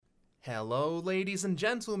Hello, ladies and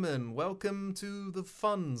gentlemen. Welcome to the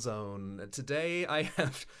Fun Zone. Today I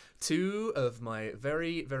have two of my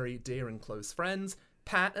very, very dear and close friends,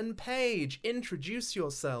 Pat and Paige. Introduce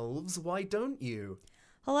yourselves, why don't you?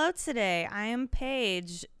 Hello today. I am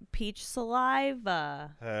Paige, Peach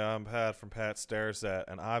Saliva. Hey, I'm Pat from Pat Stares At,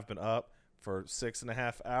 and I've been up for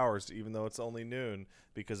 6.5 hours, even though it's only noon,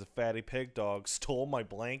 because a fatty pig dog stole my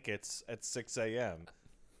blankets at 6 a.m.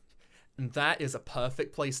 And that is a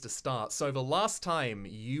perfect place to start. So the last time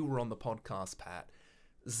you were on the podcast, Pat,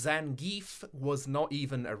 Zangief was not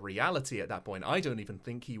even a reality at that point. I don't even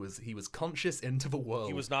think he was conscious into the world.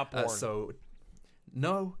 He was not born.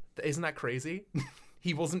 No, isn't that crazy?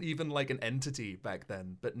 He wasn't even like an entity back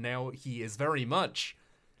then, but now he is very much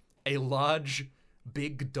a large,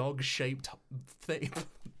 big dog-shaped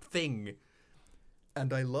thing.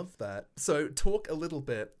 And I love that. So talk a little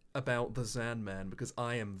bit about the Zan Man, because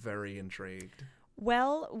I am very intrigued.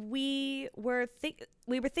 Well, we were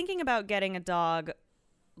thinking about getting a dog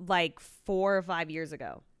like 4 or 5 years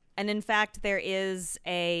ago. And in fact, there is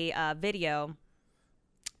a video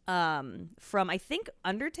from, I think,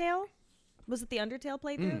 Undertale. Was it the Undertale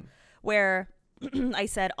playthrough? Where I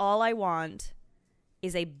said, all I want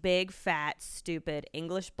is a big, fat, stupid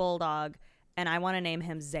English bulldog, and I want to name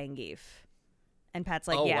him Zangief. And Pat's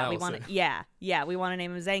like, we want to, we want to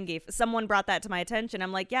name him Zangief. Someone brought that to my attention.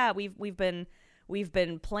 I'm like, yeah, we've been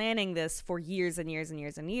planning this for years and years and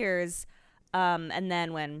years and years. And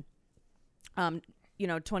then when,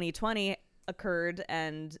 2020 occurred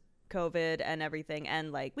and COVID and everything,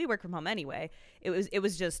 and like we work from home anyway, it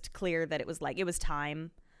was just clear that it was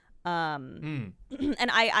time. And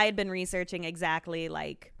I had been researching exactly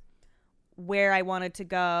like where I wanted to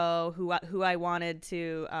go, who I wanted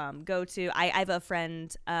to go to. I have a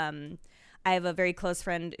friend, I have a very close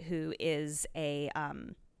friend who is a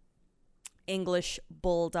English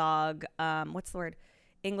bulldog,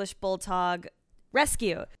 English bulldog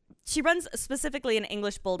rescue. She runs specifically an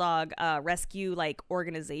English bulldog rescue like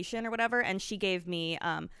organization or whatever, and she gave me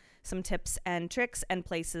some tips and tricks and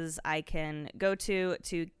places I can go to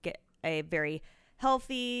get a very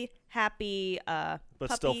healthy, happy but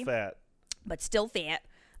puppy, still fat.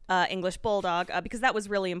 English bulldog, because that was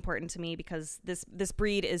really important to me, because this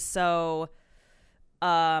breed is so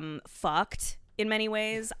fucked in many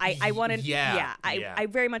ways. I wanted, I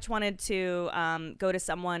very much wanted to go to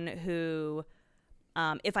someone who,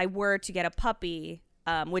 if I were to get a puppy,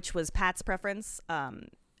 which was Pat's preference,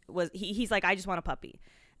 he's like, I just want a puppy.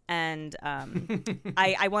 And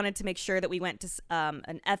I wanted to make sure that we went to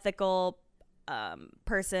an ethical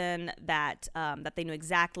person that they knew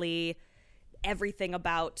exactly everything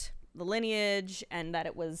about the lineage, and that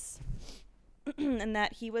it was and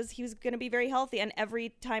that he was going to be very healthy. And every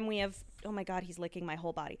time we have, oh my god, he's licking my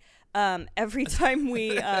whole body, every time we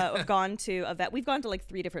have gone to a vet, we've gone to like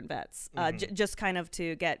 3 different vets, just kind of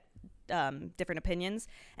to get different opinions,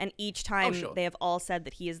 and each time they have all said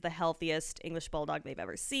that he is the healthiest English bulldog they've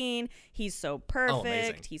ever seen. He's so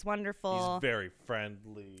perfect. He's wonderful.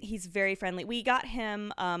 He's very friendly. We got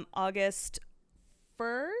him August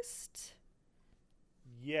 1st.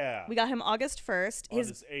 Yeah. We got him August 1st.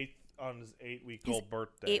 On his 8-week-old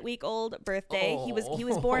birthday. 8-week-old birthday. Oh. He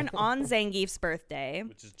was born on Zangief's birthday,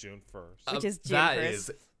 which is June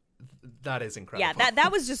 1st. That is incredible. Yeah,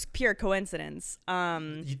 that was just pure coincidence.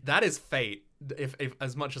 That is fate. If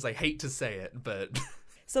as much as I hate to say it, but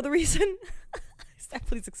so the reason,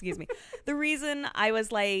 please excuse me, the reason I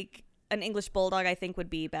was like an English bulldog I think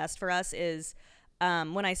would be best for us is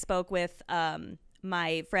when I spoke with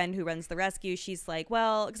my friend who runs the rescue, she's like,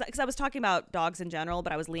 well, because I was talking about dogs in general,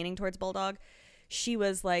 but I was leaning towards bulldog. She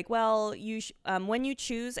was like, well, when you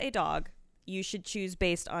choose a dog, you should choose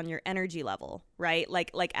based on your energy level, right?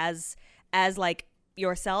 Like as like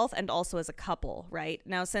yourself, and also as a couple, right?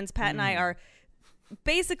 Now, since Pat and I are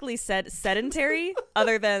basically sedentary,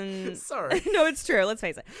 other than sorry, no, it's true. Let's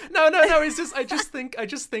face it. No. It's just I just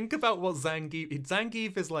think about what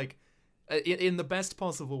Zangief is like. In the best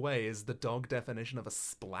possible way, is the dog definition of a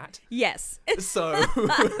splat. Yes. So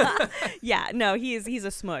yeah, no, he's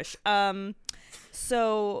a smush.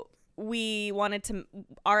 So we wanted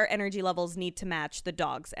our energy levels need to match the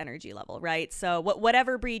dog's energy level, right? So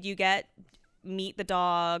whatever breed you get, meet the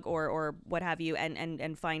dog or what have you,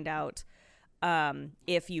 and find out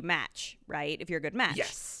if you match, right? If you're a good match.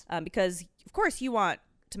 Yes. Because of course you want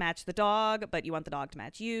to match the dog, but you want the dog to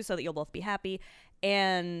match you so that you'll both be happy.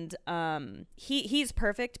 And he's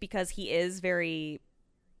perfect because he is very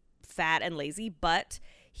fat and lazy, but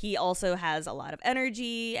He also has a lot of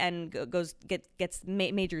energy and gets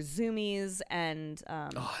major zoomies and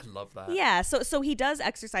I love that. Yeah, so he does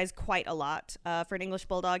exercise quite a lot for an English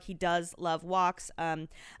Bulldog. He does love walks.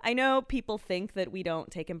 I know people think that we don't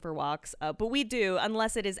take him for walks, but we do,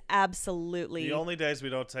 unless it is absolutely... The only days we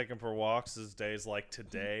don't take him for walks is days like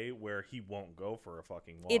today where he won't go for a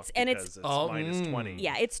fucking walk it's minus 20.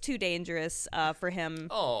 Yeah, it's too dangerous for him.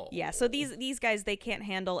 Oh. Yeah, so these guys, they can't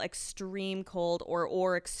handle extreme cold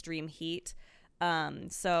or extreme heat.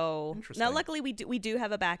 So now luckily we do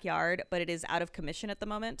have a backyard, but it is out of commission at the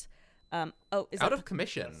moment. Is out of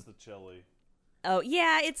commission? That's the chili. Oh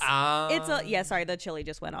yeah, sorry, the chili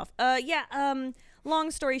just went off.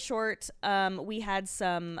 Long story short, we had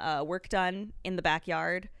some work done in the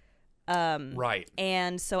backyard. Right.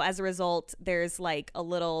 And so as a result, there's like a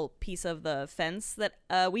little piece of the fence that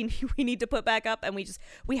we need to put back up, and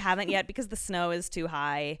we haven't yet because the snow is too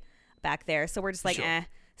high back there. So we're just like, Sure.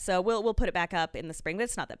 So we'll put it back up in the spring, but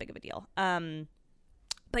it's not that big of a deal.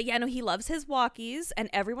 But yeah, no, he loves his walkies, and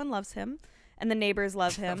everyone loves him, and the neighbors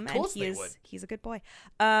love him, Of course and he's a good boy.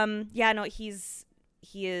 Yeah, no, he is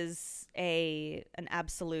an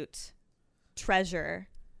absolute treasure,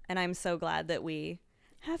 and I'm so glad that we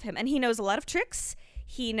have him. And he knows a lot of tricks.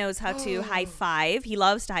 He knows how to high five. He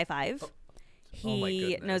loves to high five.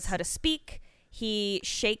 He knows how to speak. He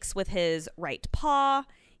shakes with his right paw.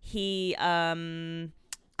 He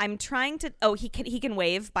I'm trying to he can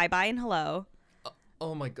wave bye-bye and hello.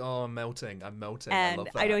 Oh my god, I'm melting. And I love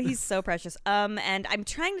that. I know he's so precious. And I'm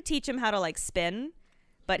trying to teach him how to like spin,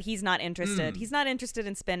 but he's not interested. He's not interested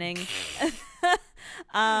in spinning.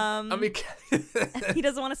 I mean, he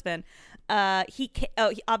doesn't want to spin. He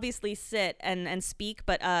obviously sit and speak,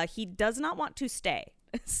 but he does not want to stay.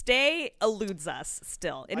 Stay eludes us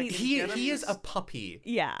still. And he is a puppy.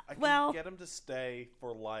 Yeah. I can well, get him to stay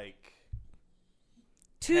for like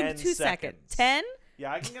 2 seconds. 10?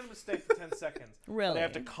 Yeah, I can get him to stay for 10 seconds. Really? But I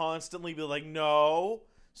have to constantly be like, no,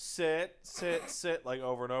 sit, like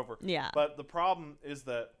over and over. Yeah. But the problem is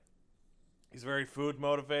that he's very food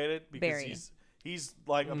motivated because he's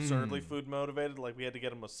like absurdly food motivated. Like we had to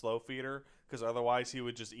get him a slow feeder because otherwise he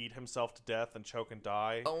would just eat himself to death and choke and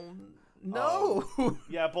die. Oh no.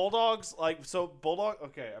 Yeah, bulldogs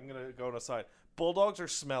okay, I'm going to go on a side. Bulldogs are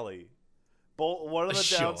smelly. One of the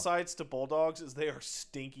downsides to bulldogs is they are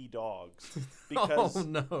stinky dogs because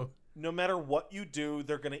no matter what you do,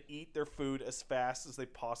 they're going to eat their food as fast as they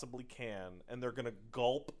possibly can, and they're going to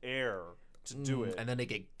gulp air to do it. And then they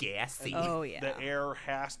get gassy. Oh, yeah. The air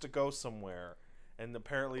has to go somewhere, and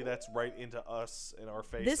apparently that's right into us in our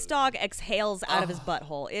faces. This dog exhales out of his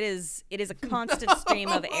butthole. It is a constant stream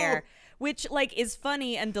of air, which like is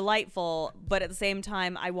funny and delightful, but at the same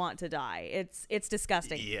time I want to die. It's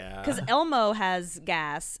disgusting. Yeah. Because Elmo has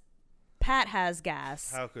gas, Pat has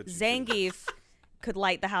gas. How could you Zangief could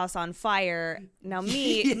light the house on fire. Now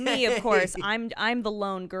me of course, I'm the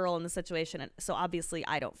lone girl in the situation, and so obviously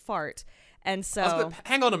I don't fart. And so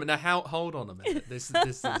hang on a minute. Now hold on a minute. This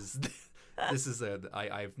is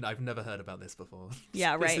I've never heard about this before.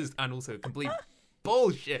 Yeah, right. And also complete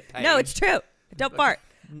bullshit. Paige. No, it's true. Don't fart.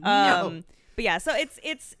 No. But yeah, so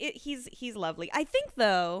he's lovely. I think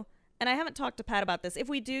though, and I haven't talked to Pat about this, if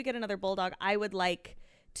we do get another bulldog, I would like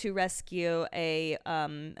to rescue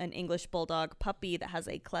an English bulldog puppy that has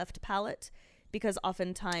a cleft palate, because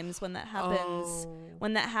oftentimes when that happens,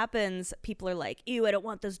 people are like, ew, I don't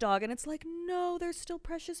want this dog, and it's like, no, they're still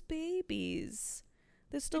precious babies.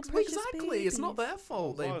 They're still precious babies. It's not their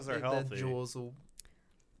fault. As long as they're healthy. Their jaws will.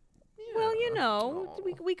 Well, you know,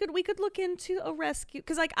 we could look into a rescue,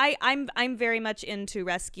 because like I'm very much into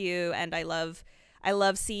rescue, and I love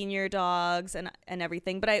senior dogs and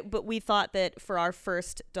everything. But we thought that for our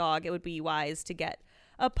first dog, it would be wise to get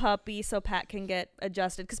a puppy so Pat can get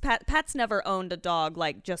adjusted, because Pat's never owned a dog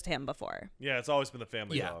like just him before. Yeah, it's always been the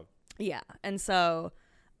family dog. Yeah, and so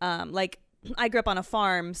like I grew up on a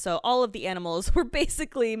farm, so all of the animals were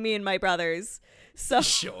basically me and my brothers. So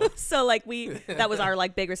so like that was our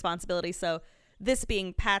like big responsibility. So this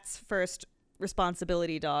being Pat's first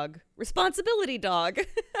responsibility dog, we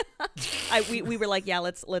were like, yeah,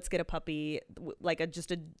 let's get a puppy, like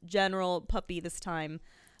just a general puppy this time.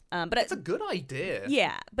 But it's a good idea.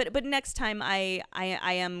 Yeah, but next time I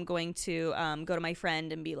am going to go to my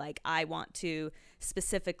friend and be like, I want to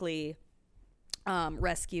specifically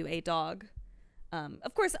rescue a dog.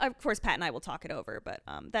 Of course, Pat and I will talk it over, but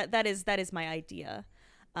that is my idea.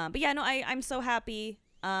 But yeah, no, I'm so happy.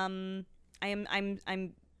 I'm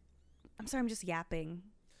sorry, I'm just yapping.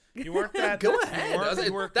 You weren't that. Go ahead.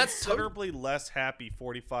 You were considerably less happy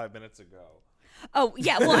 45 minutes ago. Oh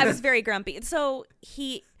yeah, well I was very grumpy. So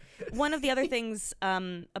one of the other things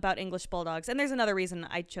about English Bulldogs, and there's another reason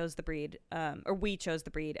I chose the breed, or we chose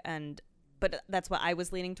the breed, but that's what I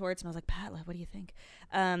was leaning towards, and I was like, Pat, what do you think?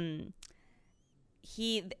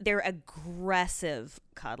 They're aggressive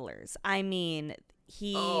cuddlers. I mean,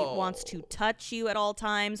 he wants to touch you at all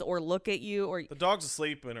times or look at you. Or the dog's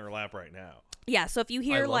asleep in her lap right now. Yeah, so if you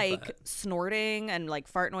hear like snorting and like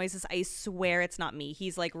fart noises, I swear it's not me.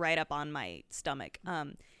 He's like right up on my stomach.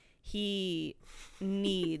 He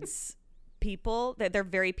needs people. They're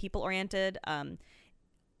very people oriented.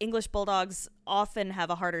 English Bulldogs often have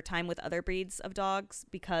a harder time with other breeds of dogs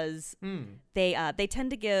because they tend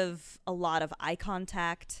to give a lot of eye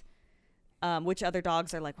contact, which other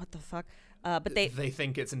dogs are like, what the fuck? But they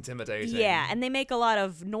think it's intimidating. Yeah, and they make a lot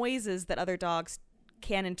of noises that other dogs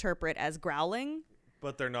can interpret as growling.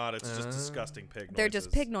 But they're not. It's just disgusting pig noises. They're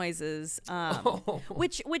just pig noises.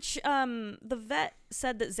 Which the vet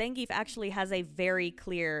said that Zangief actually has a very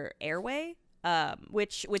clear airway.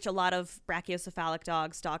 Which a lot of brachiocephalic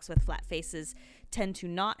dogs with flat faces, tend to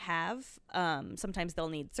not have. Sometimes they'll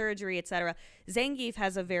need surgery, etc. Zangief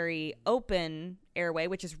has a very open airway,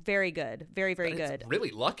 which is very good, very, very good.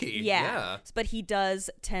 Really lucky. Yeah. But he does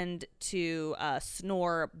tend to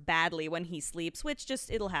snore badly when he sleeps, which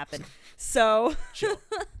it'll happen. So,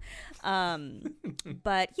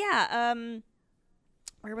 but yeah.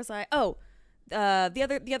 Where was I? Oh,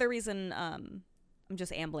 the other reason. I'm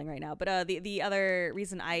just ambling right now, but the other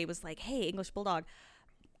reason I was like, hey, English Bulldog,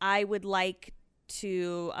 I would like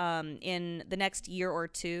to in the next year or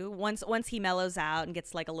two, once he mellows out and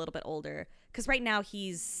gets like a little bit older, because right now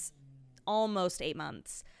he's almost 8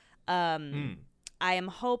 months. I am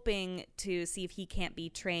hoping to see if he can't be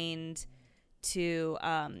trained to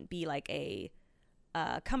be like a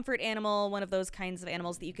comfort animal, one of those kinds of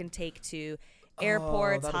animals that you can take to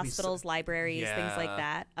airports, hospitals, libraries, things like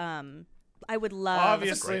that. I would love.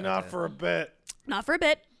 Obviously, not for a bit. Not for a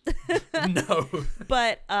bit. No.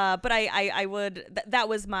 But I would. That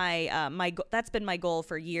was my that's been my goal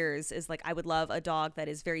for years. Is like I would love a dog that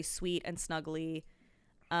is very sweet and snuggly,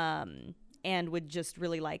 and would just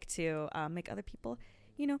really like to make other people,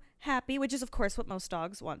 happy. Which is of course what most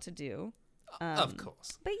dogs want to do. Of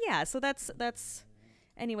course. But yeah, so that's.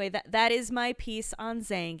 Anyway, that is my piece on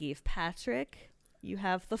Zangief. Patrick, you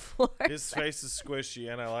have the floor. His face is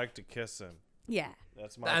squishy, and I like to kiss him. Yeah.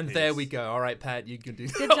 That's my And piece. there we go. All right, Pat, you can do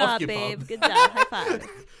that. Good job, babe. Good job. High five.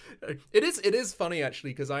 It is funny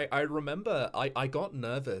actually, because I remember I got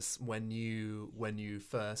nervous when you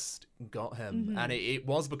first got him, and it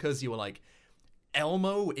was because you were like,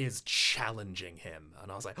 Elmo is challenging him,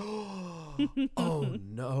 and I was like, oh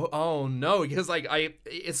no, because like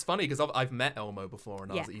it's funny because I've met Elmo before,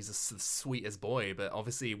 and he's the sweetest boy, but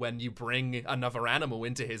obviously when you bring another animal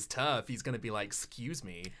into his turf, he's gonna be like, excuse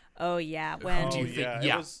me. Oh yeah,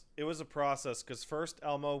 it was a process, because first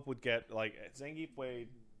Elmo would get like, Zangief weighed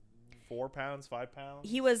 4 pounds, 5 pounds.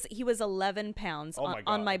 He was 11 pounds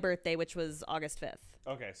on my birthday, which was August 5th.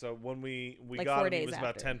 Okay, so when we like got 4 him, days he was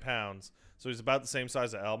about after. 10 pounds. So he's about the same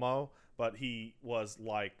size as Elmo, but he was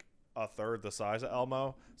like a third the size of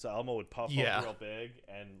Elmo. So Elmo would puff up real big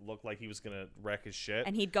and look like he was going to wreck his shit.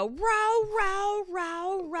 And he'd go, row, row,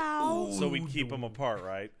 row, row. So we'd keep them apart,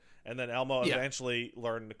 right? And then Elmo eventually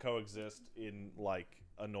learned to coexist in like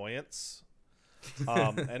annoyance.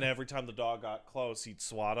 And every time the dog got close, he'd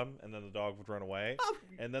swat him, and then the dog would run away.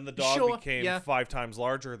 And then the dog became 5 times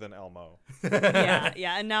larger than Elmo.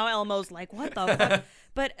 Yeah. And now Elmo's like, what the fuck?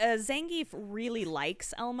 But Zangief really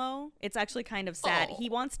likes Elmo. It's actually kind of sad. He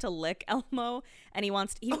wants to lick Elmo, and he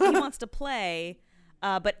wants to play.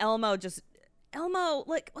 But Elmo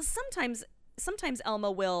like, well, sometimes Elmo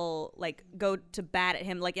will like go to bat at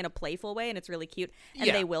him like in a playful way, and it's really cute, and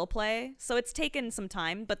they will play. So it's taken some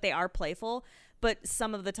time, but they are playful. But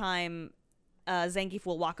some of the time, Zangief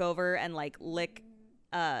will walk over and like lick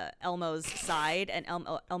Elmo's side, and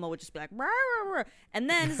Elmo would just be like, rah, rah, rah. And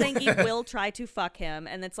then Zangief will try to fuck him,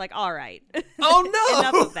 and it's like, all right. Oh no!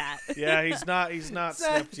 Enough of that. Yeah, he's not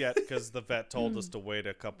snipped yet, because the vet told us to wait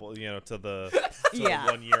a couple, to the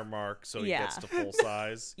 1 year mark, so he gets to full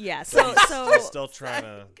size. Yeah, so he's still trying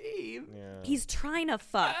to. Yeah. He's trying to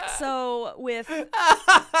fuck. So with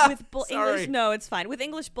English, no, it's fine. With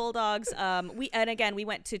English Bulldogs, we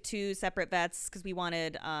went to 2 separate vets because we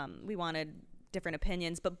wanted different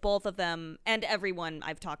opinions, but both of them, and everyone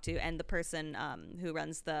I've talked to, and the person who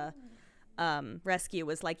runs the rescue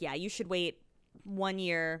was like, yeah, you should wait 1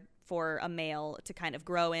 year for a male to kind of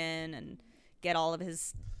grow in and get all of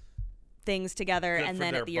his things together, and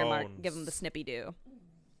then at the year mark give him the snippy do.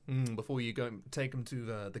 Before you go take him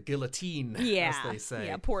to the guillotine, yeah, as they say.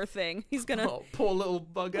 Yeah, poor thing. He's gonna poor little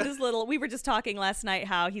bugger. We were just talking last night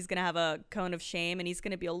how he's gonna have a cone of shame and he's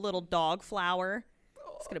gonna be a little dog flower.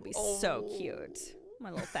 It's gonna be so cute.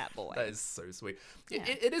 My little fat boy. That is so sweet. Yeah.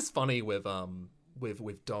 It is funny with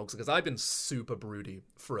dogs, because I've been super broody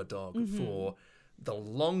for a dog for the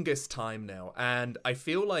longest time now, and I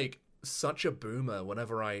feel like such a boomer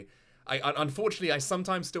whenever I unfortunately I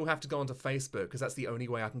sometimes still have to go onto Facebook because that's the only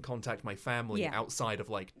way I can contact my family outside of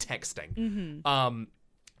like texting.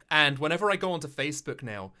 And whenever I go onto Facebook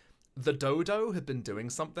now, the Dodo have been doing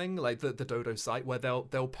something like the Dodo site where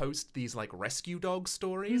they'll post these like rescue dog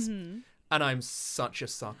stories, and I'm such a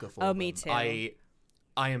sucker for them. Oh, me too.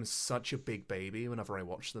 I am such a big baby whenever I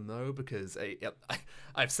watch them, though, because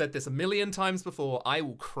I've said this a million times before. I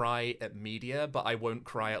will cry at media, but I won't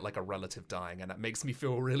cry at like a relative dying, and that makes me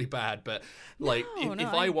feel really bad. But like,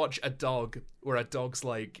 if I watch a dog where a dog's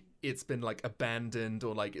like it's been like abandoned,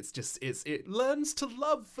 or like it learns to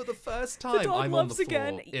love for the first time, the dog I'm loves on the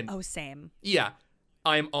floor. again. Same. Yeah,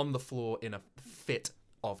 I'm on the floor in a fit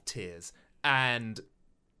of tears, and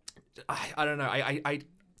I don't know. I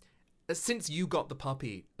since you got the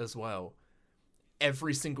puppy as well,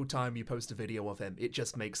 every single time you post a video of him, it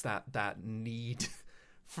just makes that need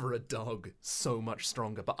for a dog so much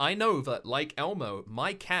stronger. But I know that, like Elmo,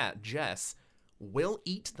 my cat, Jess, will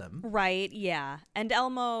eat them. Right, yeah. And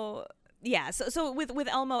Elmo, yeah. So with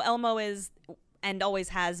Elmo is, and always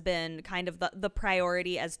has been, kind of the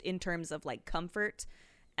priority as in terms of like comfort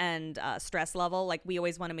and stress level. Like, we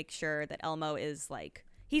always want to make sure that Elmo is like,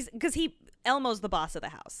 Elmo's the boss of the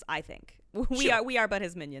house, I think. We are but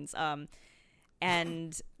his minions.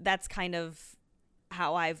 And that's kind of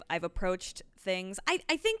how I've approached things. I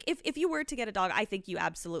think if you were to get a dog, I think you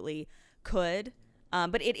absolutely could.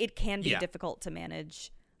 But it can be difficult to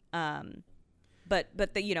manage. But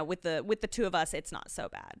with the two of us, it's not so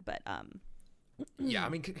bad. But yeah, I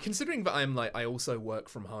mean, considering that I also work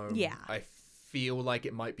from home. Yeah. I feel like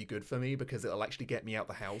it might be good for me because it'll actually get me out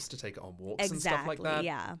the house to take it on walks and stuff like that.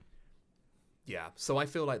 Yeah. Yeah, so I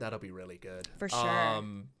feel like that'll be really good. For sure. Yeah,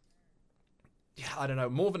 I don't know.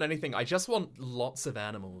 More than anything, I just want lots of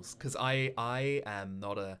animals, because I am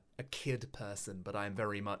not a kid person, but I'm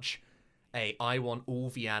very much I want all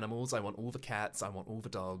the animals. I want all the cats. I want all the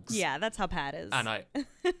dogs. Yeah, that's how Pat is. And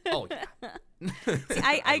oh yeah. See,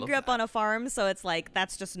 I grew up on a farm, so it's like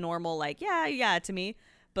that's just normal. Like yeah to me.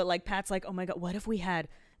 But like Pat's like, oh my god, what if we had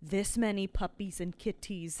this many puppies and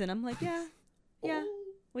kitties? And I'm like, yeah.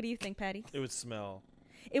 What do you think, Patty? It would smell.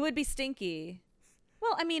 It would be stinky.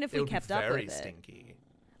 Well, I mean, if we kept up with it. Very stinky.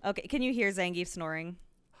 Okay, can you hear Zangief snoring?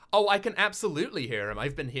 Oh, I can absolutely hear him.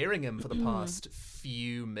 I've been hearing him for the past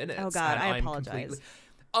few minutes. Oh god, I apologize.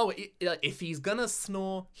 If he's gonna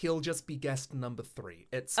snore, he'll just be guest number 3.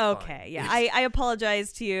 It's okay. Fine. Yeah, I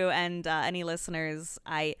apologize to you and any listeners.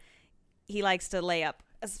 He likes to lay up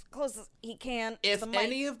as close as he can. If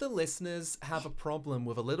any of the listeners have a problem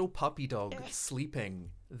with a little puppy dog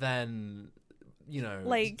sleeping, then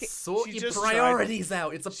like sort your priorities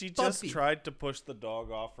out. It's a puppy. She just tried to push the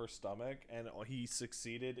dog off her stomach, and he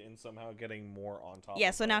succeeded in somehow getting more on top.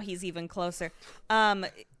 Yeah, so now he's even closer.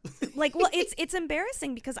 It's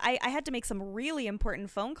embarrassing because I had to make some really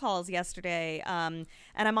important phone calls yesterday. And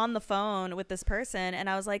I'm on the phone with this person, and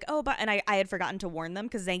I was like, and I had forgotten to warn them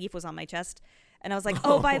because Zangief was on my chest. And I was like,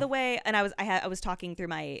 oh, by the way, and I was talking through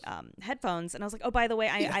my headphones, and I was like, oh, by the way,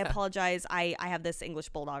 I apologize. I have this English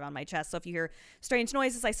bulldog on my chest, so if you hear strange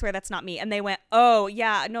noises, I swear that's not me. And they went, oh,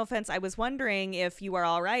 yeah, no offense. I was wondering if you were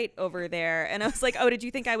all right over there. And I was like, oh, did you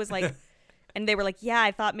think I was like, and they were like, yeah,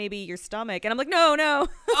 I thought maybe your stomach. And I'm like, no. No.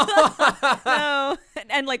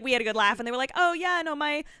 And like, we had a good laugh, and they were like, oh, yeah, no,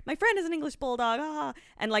 my friend is an English bulldog.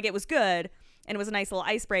 And like, it was good, and it was a nice little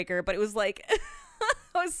icebreaker, but it was like,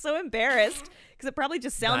 I was so embarrassed. Because it probably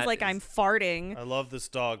just sounds like I'm farting. I love this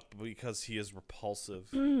dog because he is repulsive.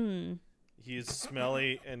 He is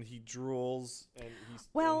smelly and he drools and he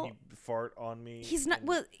fart on me.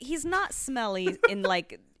 He's not smelly in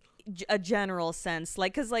like a general sense.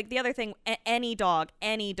 Like, because like the other thing, any dog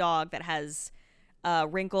that has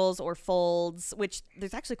wrinkles or folds, which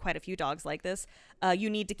there's actually quite a few dogs like this, you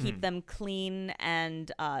need to keep them clean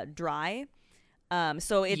and dry.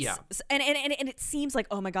 So it's and it seems like,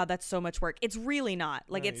 oh my god, that's so much work. It's really not.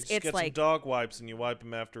 Like you just get like some dog wipes and you wipe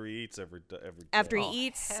him after he eats every day. After he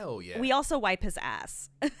eats, hell yeah. We also wipe his ass.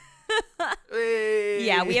 Hey,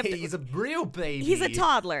 yeah, we have. He's a real baby. He's a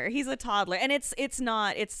toddler, and it's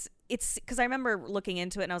because I remember looking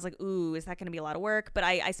into it and I was like, ooh, is that going to be a lot of work? But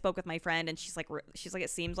I spoke with my friend and she's like, it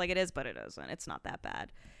seems like it is, but it isn't. It's not that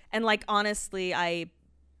bad. And like honestly,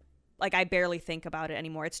 like I barely think about it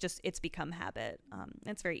anymore. It's become habit.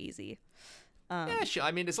 It's very easy. Yeah, sure.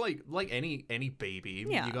 I mean, it's like any baby.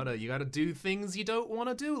 Yeah. You gotta do things you don't want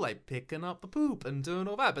to do, like picking up the poop and doing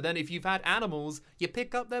all that. But then if you've had animals, you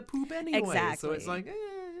pick up their poop anyway. Exactly. So it's like,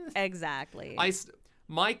 Exactly.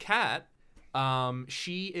 My cat,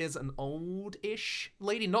 she is an old-ish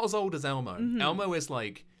lady, not as old as Elmo. Mm-hmm. Elmo is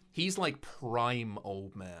like, he's like prime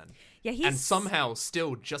old man. Yeah, and somehow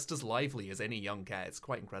still just as lively as any young cat. It's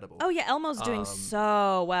quite incredible. Oh yeah, Elmo's doing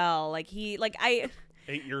so well. 8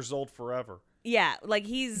 years old forever. Yeah, like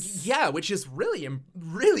he's... Yeah, which is really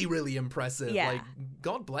impressive. Yeah. Like,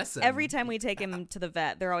 God bless him. Every time we take him to the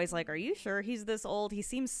vet, they're always like, are you sure he's this old? He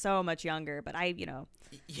seems so much younger, but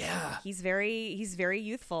Yeah. He's very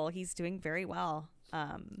youthful. He's doing very well.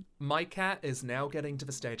 My cat is now getting to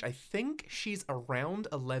the stage, I think she's around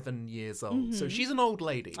 11 years old. So she's an old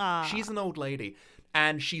lady. She's an old lady.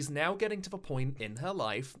 And she's now getting to the point in her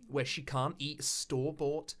life where she can't eat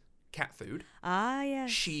store-bought cat food. Yes.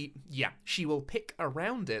 She will pick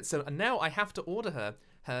around it. So now I have to order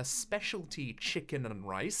her specialty chicken and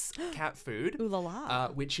rice cat food. Ooh la la.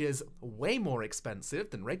 Which is way more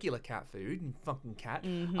expensive than regular cat food, you fucking cat.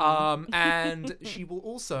 Mm-hmm. And she will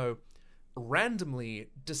also randomly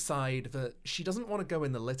decide that she doesn't want to go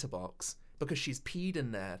in the litter box because she's peed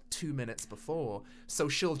in there 2 minutes before, so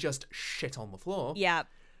she'll just shit on the floor. Yeah.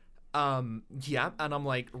 Yeah, and I'm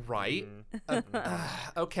like, right,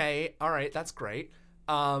 okay, all right, that's great.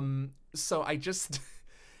 So I just,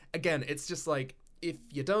 again, it's just like, if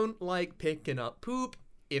you don't like picking up poop,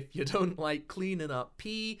 if you don't like cleaning up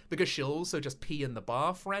pee, because she'll also just pee in the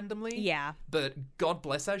bath randomly. Yeah. But God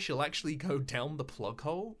bless her, she'll actually go down the plug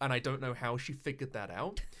hole, and I don't know how she figured that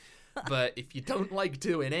out. But if you don't like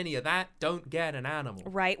doing any of that, don't get an animal.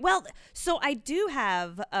 Right. Well, so I do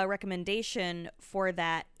have a recommendation for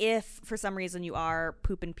that if for some reason you are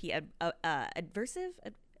poop and pee aversive.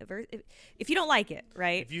 If you don't like it,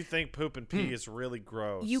 right? If you think poop and pee is really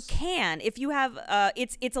gross, you can. If you have,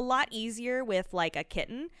 it's a lot easier with like a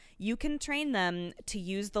kitten. You can train them to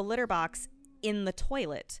use the litter box in the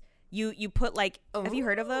toilet. You put like, have you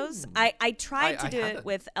heard of those? I tried to do it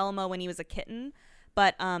with Elmo when he was a kitten,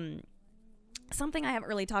 but something I haven't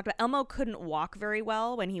really talked about. Elmo couldn't walk very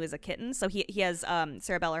well when he was a kitten, so he has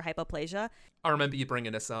cerebellar hypoplasia. I remember you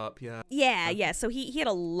bringing this up, yeah. Yeah. So he had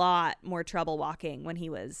a lot more trouble walking when he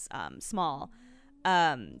was small.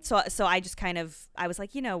 So I just I was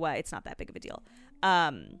like, you know what? It's not that big of a deal.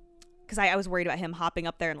 Because I was worried about him hopping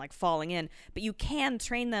up there and like falling in. But you can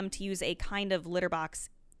train them to use a kind of litter box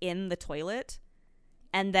in the toilet.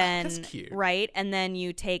 And then, that's cute. Right? And then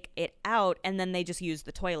you take it out and then they just use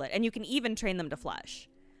the toilet. And you can even train them to flush.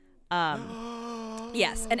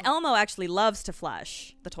 Yes, and Elmo actually loves to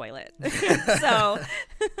flush the toilet. So,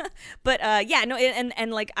 but yeah, no,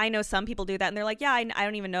 and like I know some people do that, and they're like, yeah, I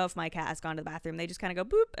don't even know if my cat has gone to the bathroom. They just kind of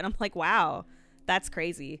go boop, and I'm like, wow, that's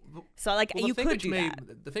crazy. So like you could do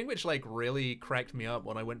that. The thing which like really cracked me up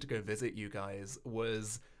when I went to go visit you guys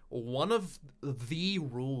was one of the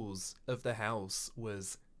rules of the house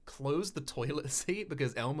was close the toilet seat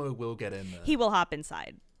because Elmo will get in there. He will hop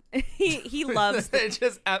inside. He loves it.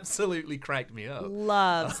 Just absolutely cracked me up.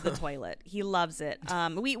 Loves the toilet. He loves it.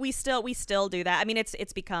 We still do that. I mean,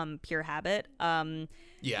 it's become pure habit.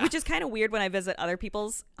 Yeah. Which is kind of weird when I visit other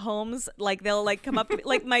people's homes. Like they'll like come up to me,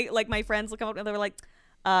 like my friends will come up and they're like,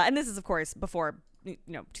 and this is of course before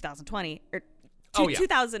 2020 or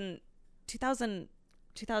 2000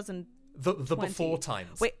 the before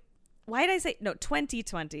times. Wait. Why did I say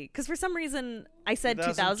 2020? Because for some reason I said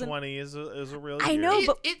 2000. 2020 is a real year. I know,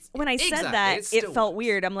 but when I said that, it felt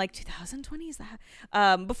weird. I'm like, 2020 is that?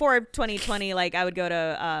 Before 2020, like I would go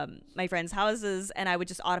to my friends' houses and I would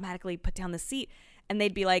just automatically put down the seat, and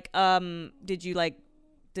they'd be like, was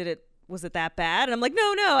it that bad? And I'm like, no,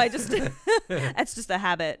 I just that's just a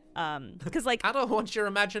habit. Because like I don't want your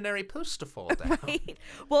imaginary puss to fall down. Right?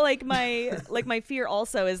 Well, like my fear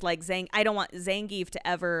also is like I don't want Zangief to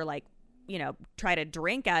ever like try to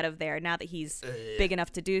drink out of there now that he's big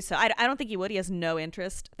enough to do so. I don't think he would. He has no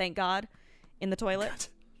interest, thank God, in the toilet.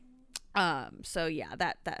 So yeah,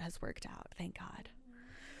 that has worked out, thank God.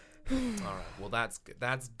 All right, well that's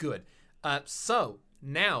good. So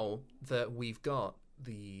now that we've got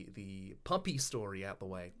the puppy story out the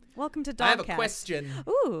way, welcome to Dogcast. I have a question.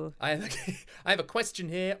 Ooh. I have a question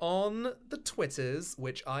here on the Twitters,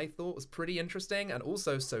 which I thought was pretty interesting, and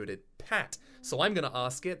also so did Pat. So I'm going to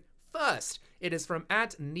ask it first. It is from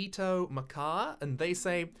 @NitoMakar, and they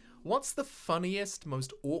say, what's the funniest,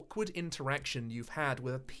 most awkward interaction you've had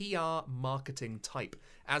with a PR marketing type?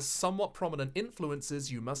 As somewhat prominent influencers,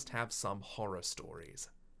 you must have some horror stories.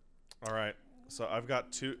 All right. So I've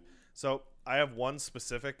got two. So I have one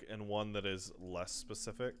specific and one that is less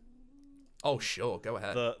specific. Oh, sure. Go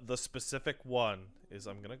ahead. The specific one is,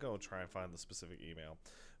 I'm going to go try and find the specific email.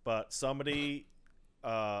 But somebody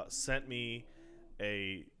sent me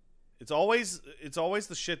a... It's always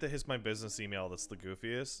the shit that hits my business email that's the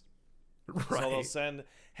goofiest. Right. So they'll send,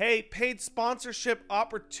 hey, paid sponsorship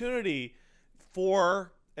opportunity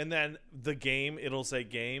for... And then the game, it'll say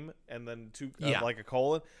game, and then like a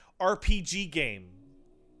colon. RPG game.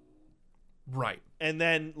 Right. And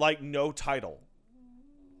then, like, no title.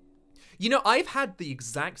 You know, I've had the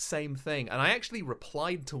exact same thing, and I actually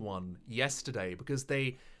replied to one yesterday because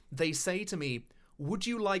they say to me, would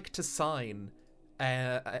you like to sign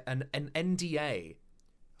an NDA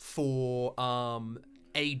for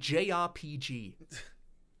a JRPG?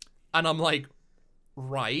 And I'm like,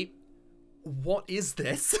 right, what is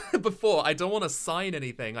this? Before, I don't want to sign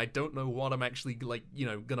anything. I don't know what I'm actually, like, you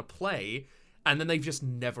know, gonna play. And then they just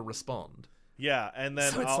never respond. Yeah, and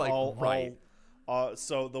then so it's right.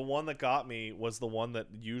 So the one that got me was the one that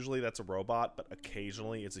usually that's a robot, but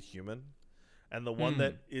occasionally it's a human. And the one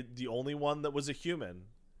the only one that was a human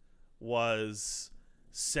was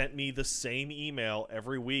sent me the same email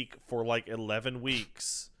every week for like 11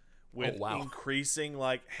 weeks with increasing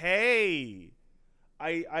like, hey,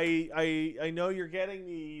 I know you're getting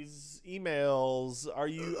these emails. Are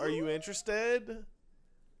you interested?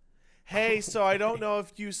 Hey, so I don't know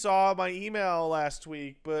if you saw my email last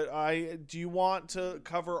week, but do you want to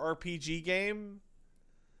cover RPG game?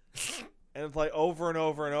 And it's like over and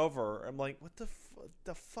over and over. I'm like, what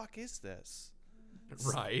the fuck is this?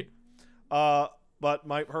 Right. But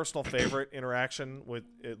my personal favorite interaction with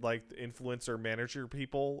like the influencer manager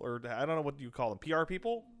people, or I don't know what you call them, PR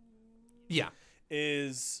people? Yeah.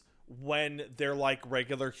 Is when they're like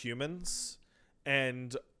regular humans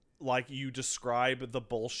and like you describe the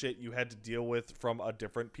bullshit you had to deal with from a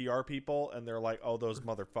different PR people, and they're like, oh, those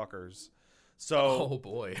motherfuckers. So, oh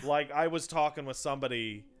boy, like I was talking with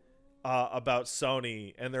somebody about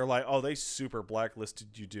Sony, and they're like, oh, they super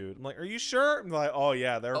blacklisted you, dude. I'm like, are you sure? I'm like, oh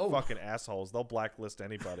yeah, they're fucking assholes. They'll blacklist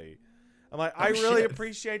anybody. I'm like, I really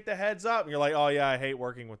appreciate the heads up. And you're like, oh yeah, I hate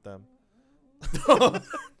working with them.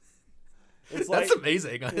 It's like, that's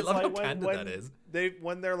amazing. I love how candid that is.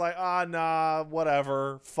 When they're like, nah,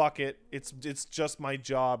 whatever, fuck it. It's just my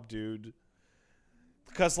job, dude.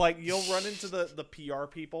 Because like you'll run into the PR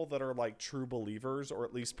people that are like true believers, or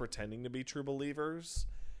at least pretending to be true believers,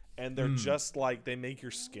 and they're just like, they make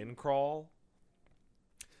your skin crawl.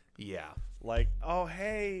 Yeah. Like, oh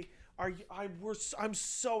hey, I'm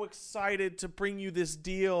so excited to bring you this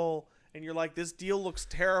deal, and you're like, this deal looks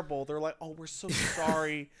terrible. They're like, oh, we're so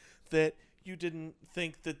sorry that you didn't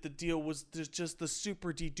think that the deal was just the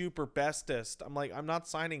super de-duper bestest. I'm like, I'm not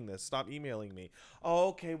signing this. Stop emailing me. Oh,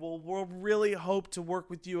 okay, well, we'll really hope to work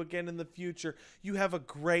with you again in the future. You have a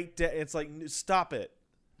great day. It's like, stop it.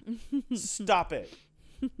 Stop it.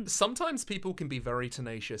 Sometimes people can be very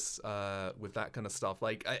tenacious with that kind of stuff.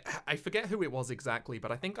 Like, I forget who it was exactly,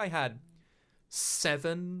 but I think I had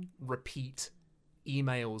 7 repeat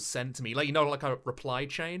emails sent to me. Like, you know, like a reply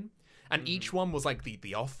chain. And each one was like,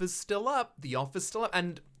 the offer's still up, the offer's still up.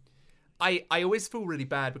 And I always feel really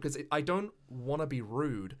bad because I don't want to be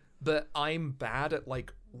rude, but I'm bad at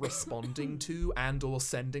like responding to and or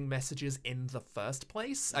sending messages in the first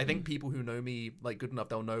place. I think people who know me like good enough,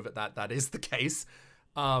 they'll know that is the case.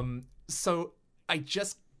 So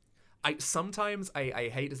sometimes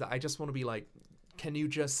I hate is that I just want to be like, can you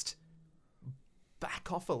just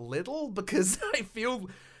back off a little? Because I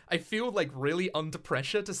feel like really under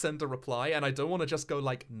pressure to send a reply, and I don't want to just go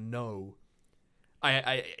like, no.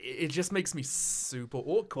 It just makes me super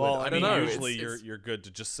awkward. Well, I don't know. Usually you're good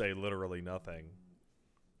to just say literally nothing.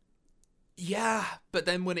 Yeah, but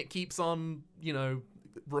then when it keeps on, you know,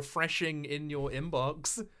 refreshing in your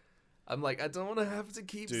inbox, I'm like, I don't want to have to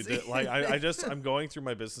keep seeing like I'm going through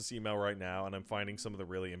my business email right now, and I'm finding some of the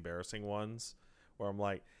really embarrassing ones where I'm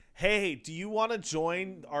like, hey, do you want to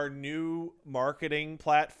join our new marketing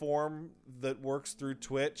platform that works through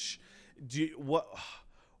Twitch?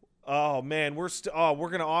 Oh man, we're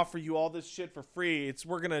gonna offer you all this shit for free. It's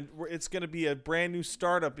gonna be a brand new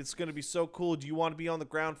startup. It's gonna be so cool. Do you want to be on the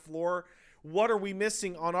ground floor? What are we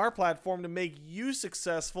missing on our platform to make you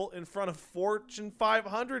successful in front of Fortune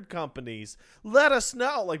 500 companies? Let us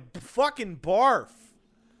know. Like, fucking barf.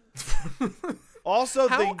 Also,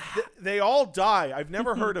 they all die. I've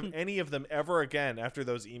never heard of any of them ever again after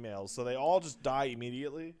those emails. So they all just die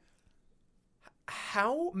immediately.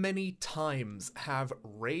 How many times have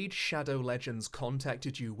Raid Shadow Legends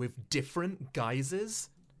contacted you with different guises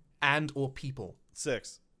and or people?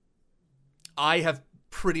 6. I have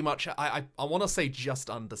pretty much, I want to say just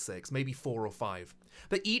under 6, maybe 4 or 5.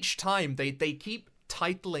 But each time they keep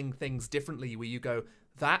titling things differently, where you go,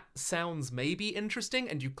 that sounds maybe interesting,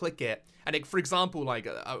 and you click it. And it, for example, like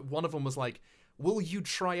one of them was like, will you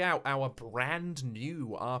try out our brand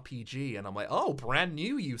new RPG? And I'm like, oh, brand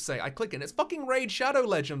new, you say? I click it, and it's fucking Raid Shadow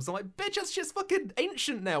Legends. I'm like, bitch, that's just fucking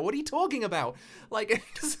ancient now. What are you talking about? Like,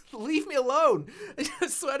 just leave me alone. I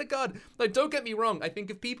swear to God. Like, don't get me wrong. I think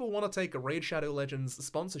if people want to take a Raid Shadow Legends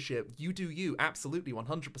sponsorship, you do you, absolutely,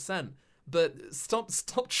 100%. But stop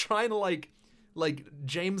trying to, like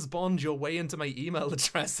James Bond your way into my email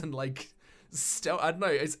address and, like... I don't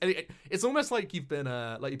know. It's almost like you've been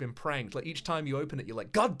pranked. Like each time you open it, you're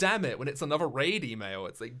like, God damn it! When it's another raid email,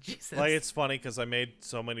 it's like Jesus. Like it's funny because I made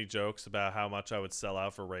so many jokes about how much I would sell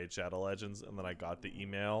out for Raid Shadow Legends, and then I got the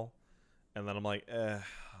email, and then I'm like,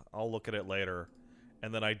 I'll look at it later,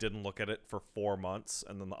 and then I didn't look at it for 4 months,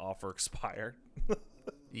 and then the offer expired.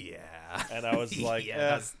 Yeah. And I was like,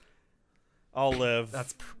 I'll live.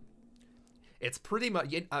 It's pretty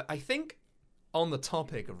much. I think. On the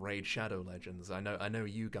topic of Raid Shadow Legends, I know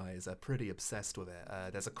you guys are pretty obsessed with it.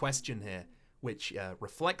 There's a question here which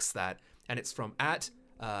reflects that, and it's from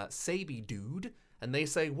 @SabyDude, and they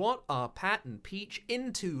say, what are Pat and Peach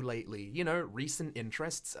into lately? You know, recent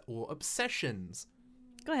interests or obsessions.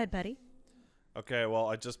 Go ahead, Petty. Okay, well,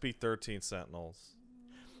 I just beat 13 Sentinels.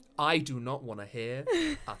 I do not want to hear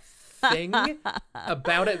a thing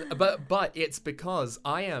about it, but it's because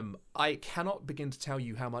I cannot begin to tell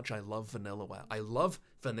you how much I love Vanillaware. I love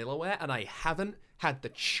Vanillaware, and I haven't had the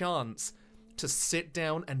chance to sit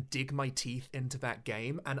down and dig my teeth into that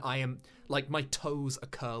game, and I am, like, my toes are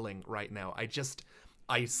curling right now. Because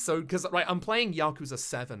I'm playing Yakuza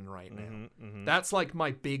 7 right now. Mm-hmm. That's like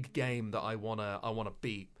my big game that I wanna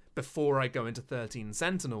beat before I go into 13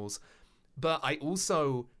 Sentinels. But I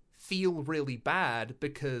also feel really bad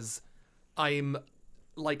because I'm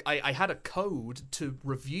like, I had a code to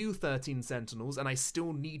review 13 Sentinels, and I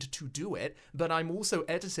still need to do it, but I'm also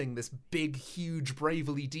editing this big, huge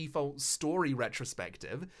Bravely Default story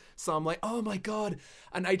retrospective, so I'm like, oh my god,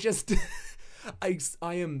 and I just,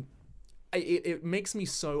 it makes me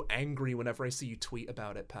so angry whenever I see you tweet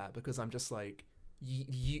about it, Pat, because I'm just like,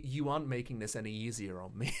 you aren't making this any easier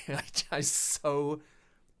on me. I so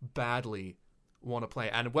badly want to play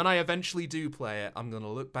it. And when I eventually do play it, I'm going to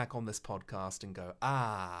look back on this podcast and go,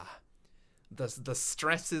 the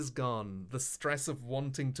stress is gone. The stress of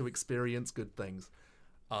wanting to experience good things.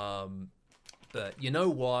 But you know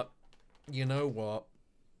what?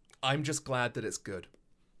 I'm just glad that it's good.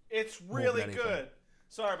 It's really good.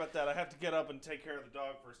 Sorry about that. I have to get up and take care of the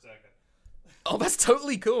dog for a second. Oh, that's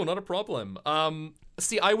totally cool. Not a problem.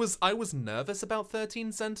 See, I was nervous about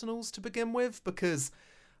 13 Sentinels to begin with, because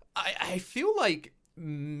I feel like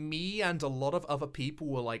me and a lot of other people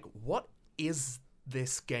were like, what is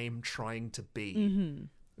this game trying to be? Mm-hmm.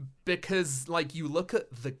 Because, like, you look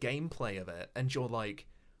at the gameplay of it and you're like,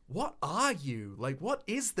 what are you? Like, what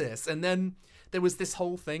is this? And then there was this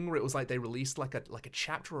whole thing where it was like they released like a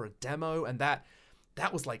chapter or a demo, and that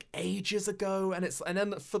was like ages ago, and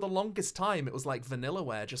then for the longest time it was like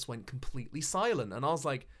Vanillaware just went completely silent, and I was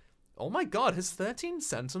like, oh my god, has 13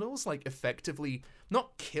 Sentinels like effectively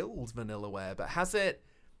not killed Vanillaware, but has it,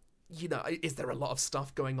 you know, is there a lot of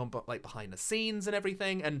stuff going on but like behind the scenes and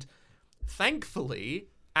everything? And thankfully,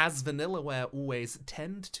 as Vanillaware always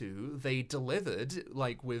tend to, they delivered,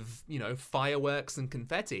 like, with, you know, fireworks and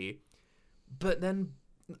confetti. But then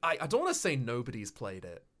I don't want to say nobody's played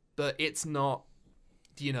it, but it's not,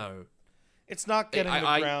 you know, it's not getting the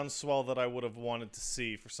groundswell that I would have wanted to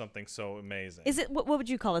see for something so amazing. Is it, what would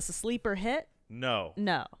you call this, a sleeper hit? No.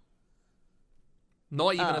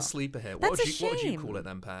 Not even a sleeper hit. What would you call it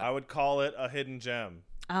then, Pat? I would call it a hidden gem.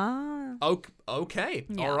 Ah. Okay.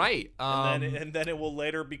 Yeah. All right. And then it will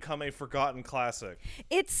later become a forgotten classic.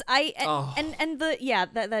 That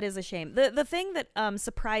is a shame. The thing that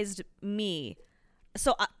surprised me.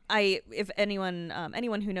 So I if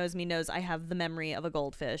anyone who knows me knows, I have the memory of a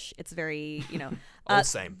goldfish. It's very, you know,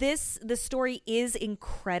 same. The story is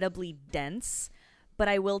incredibly dense, but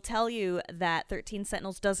I will tell you that 13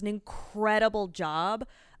 Sentinels does an incredible job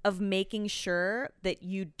of making sure that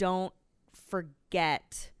you don't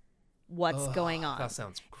forget what's going on. That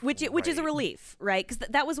sounds great. Which is a relief, right? Because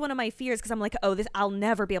that was one of my fears, because I'm like, I'll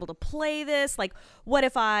never be able to play this. Like, what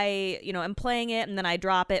if I, you know, am playing it and then I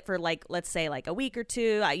drop it for, like, let's say like a week or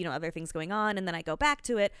two, you know, other things going on, and then I go back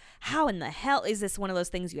to it. How in the hell is this one of those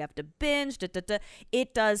things you have to binge?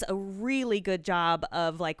 It does a really good job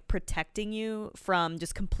of, like, protecting you from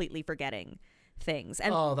just completely forgetting things.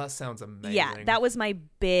 And that sounds amazing. Yeah, that was my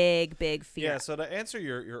big fear. Yeah, so to answer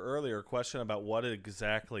your earlier question about what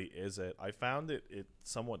exactly is it, I found it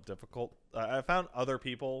somewhat difficult. I found other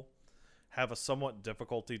people have a somewhat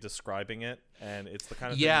difficulty describing it, and it's the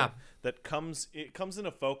kind of thing that comes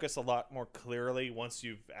into focus a lot more clearly once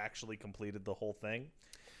you've actually completed the whole thing.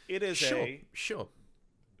 It is a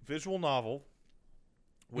visual novel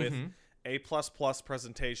with A++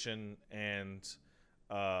 presentation and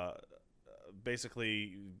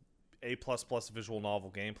basically A++ visual novel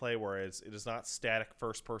gameplay, whereas it is not static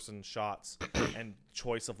first-person shots and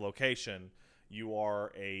choice of location. You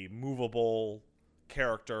are a movable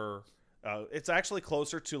character. It's actually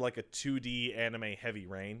closer to like a 2D anime Heavy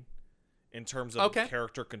Rain in terms of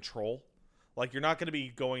character control. Like, you're not going to be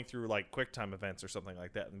going through like QuickTime events or something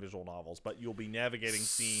like that in visual novels, but you'll be navigating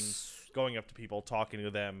scenes, going up to people, talking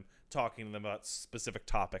to them about specific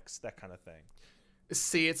topics, that kind of thing.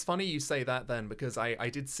 See, it's funny you say that then, because I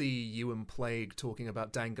did see you and Plague talking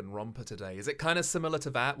about Danganronpa today. Is it kind of similar to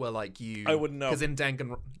that, where like you... I wouldn't know. Because in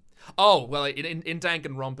Danganronpa,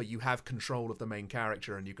 you have control of the main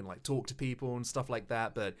character and you can like talk to people and stuff like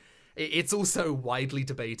that, but it's also widely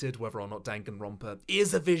debated whether or not Danganronpa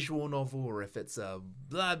is a visual novel or if it's a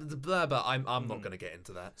blah, blah, blah, but I'm not going to get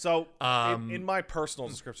into that. So, in my personal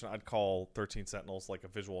description, I'd call 13 Sentinels like a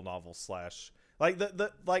visual novel slash... Like,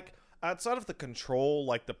 like outside of the control,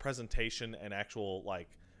 like the presentation and actual like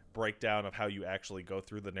breakdown of how you actually go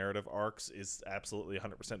through the narrative arcs is absolutely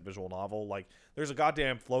 100% visual novel. Like, there's a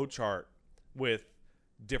goddamn flowchart with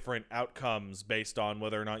different outcomes based on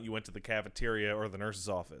whether or not you went to the cafeteria or the nurse's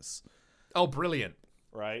office. Oh, brilliant.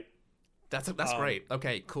 Right? That's great.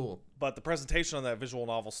 Okay, cool. But the presentation on that visual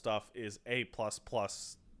novel stuff is A++.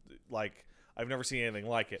 Like, I've never seen anything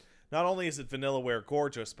like it. Not only is it Vanillaware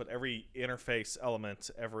gorgeous, but every interface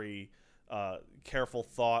element, every careful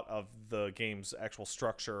thought of the game's actual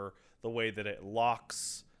structure, the way that it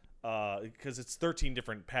locks, because it's 13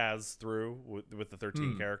 different paths through with the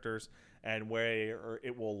 13 characters, and where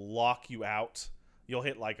it will lock you out. You'll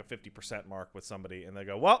hit like a 50% mark with somebody, and they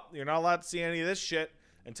go, well, you're not allowed to see any of this shit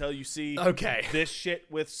until you see this shit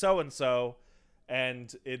with so-and-so.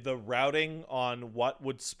 And the routing on what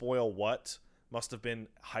would spoil what must have been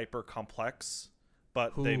hyper complex,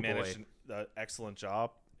 but they managed an excellent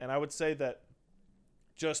job. And I would say that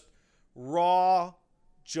just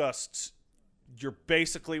you're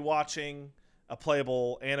basically watching a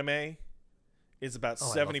playable anime is about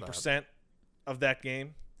 70% of that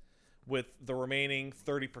game, with the remaining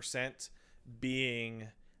 30% being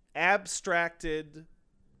abstracted,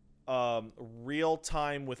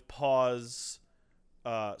 real-time with pause,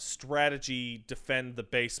 strategy, defend the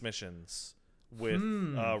base missions with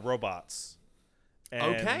robots.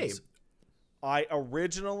 And I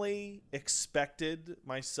originally expected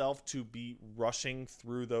myself to be rushing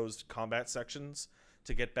through those combat sections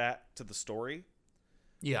to get back to the story.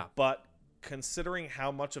 Yeah. But considering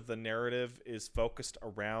how much of the narrative is focused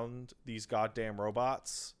around these goddamn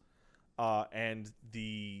robots, and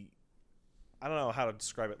I don't know how to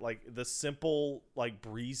describe it, like the simple like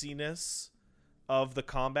breeziness of the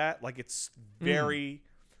combat, like it's very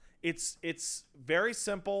it's very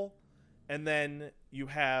simple, and then you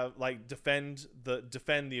have like defend the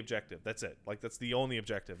objective. That's it. Like, that's the only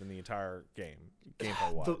objective in the entire game,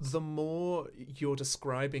 gameplay wise. The more you're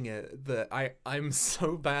describing it, I'm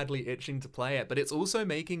so badly itching to play it, but it's also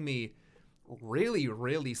making me really,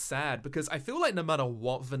 really sad, because I feel like no matter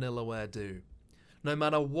what Vanillaware do, no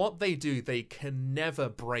matter what they do, they can never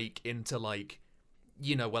break into like,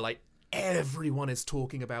 you know, where like everyone is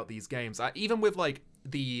talking about these games. Even with like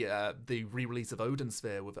the re-release of Odin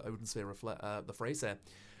Sphere with Odin Sphere the Fraser,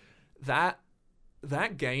 that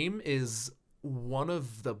game is one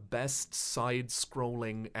of the best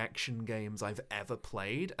side-scrolling action games I've ever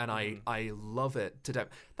played, and I love it to death.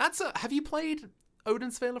 Have you played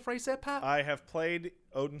Odin Sphere Le Fraser, Pat? I have played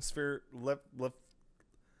Odin Sphere Lefferton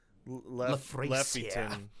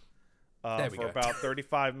for about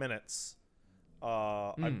 35 minutes.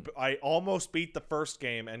 I almost beat the first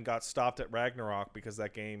game and got stopped at Ragnarok because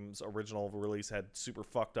that game's original release had super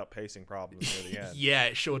fucked up pacing problems near the end. Yeah,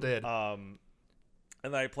 it sure did.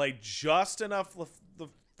 And I played just enough the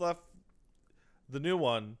new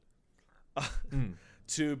one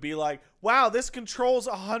to be like, wow, this controls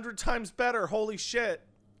 100 times better. Holy shit.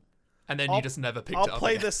 And then you just never picked it up. I'll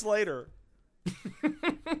play this later.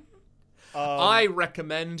 I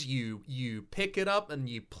recommend you pick it up and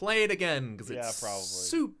you play it again, because it's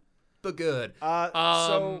super good.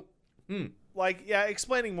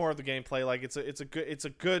 Explaining more of the gameplay, like it's a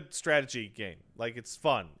good strategy game. Like, it's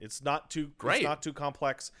fun. It's not too great. It's not too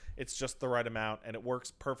complex. It's just the right amount, and it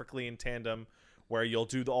works perfectly in tandem where you'll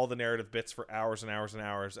do all the narrative bits for hours and hours and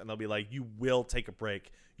hours, and they'll be like, you will take a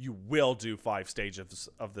break. You will do 5 stages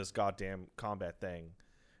of this goddamn combat thing.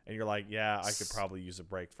 And you're like, yeah, I could probably use a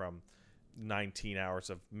break from 19 hours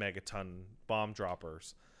of megaton bomb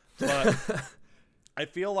droppers. But I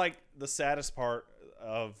feel like the saddest part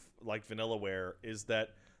of like Vanillaware is that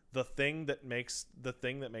the thing that makes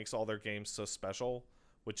all their games so special,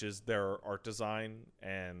 which is their art design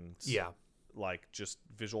and like just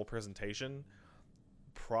visual presentation,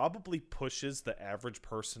 probably pushes the average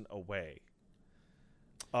person away.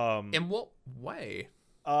 In what way?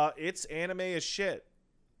 It's anime as shit.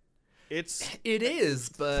 It is,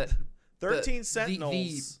 but 13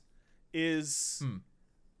 Sentinels is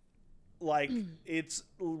like it's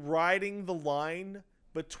riding the line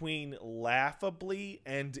between laughably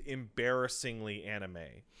and embarrassingly anime.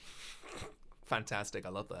 Fantastic, I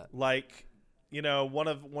love that. Like, you know, one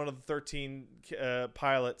of the 13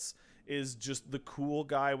 pilots is just the cool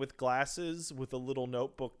guy with glasses with a little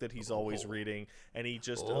notebook that he's always reading, and he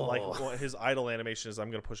just his idle animation is,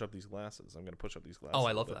 I'm gonna push up these glasses. Oh,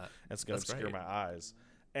 I love that. It's gonna obscure my eyes.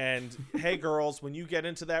 And hey, girls, when you get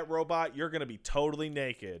into that robot, you're gonna be totally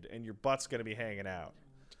naked and your butt's gonna be hanging out.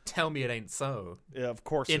 Tell me it ain't so. Yeah, of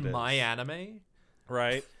course it is. In my anime?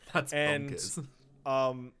 Right? That's bonkers.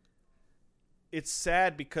 It's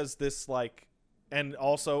sad because this, like, and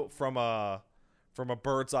also from a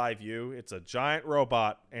bird's eye view, it's a giant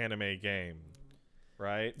robot anime game,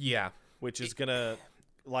 right? Yeah. Which is gonna,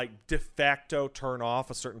 like, de facto turn off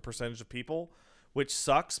a certain percentage of people, which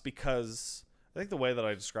sucks because I think the way that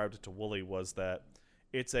I described it to Wooly was that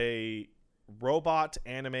it's a robot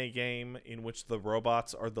anime game in which the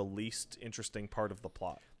robots are the least interesting part of the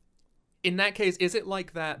plot. In that case, is it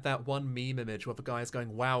like that one meme image where the guy's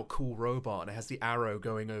going, wow, cool robot, and it has the arrow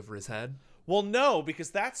going over his head? Well, no,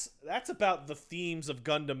 because that's about the themes of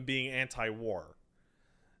Gundam being anti-war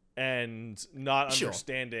and not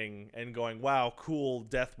understanding and going, wow, cool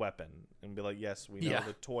death weapon, and be like, yes, we know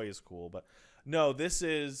the toy is cool, but no, this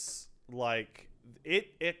is like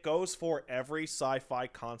it goes for every sci-fi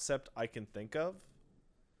concept I can think of.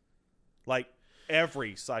 Like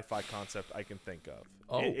every sci-fi concept I can think of.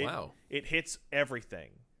 Wow. It hits everything.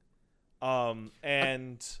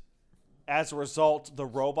 And as a result, the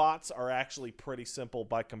robots are actually pretty simple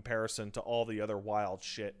by comparison to all the other wild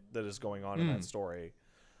shit that is going on in that story.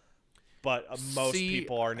 But most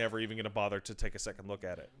people are never even going to bother to take a second look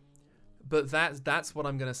at it. But that's what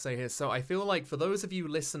I'm going to say here. So I feel like for those of you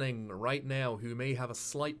listening right now who may have a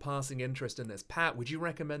slight passing interest in this, Pat, would you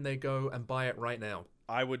recommend they go and buy it right now?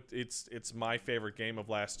 I would. It's my favorite game of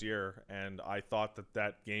last year, and I thought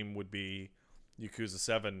that game would be Yakuza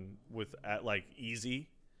 7 at like easy,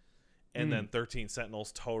 and then 13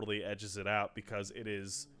 Sentinels totally edges it out because it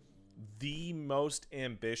is the most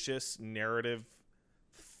ambitious narrative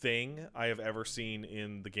thing I have ever seen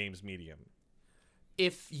in the game's medium.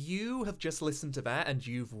 If you have just listened to that and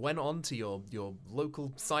you've went on to your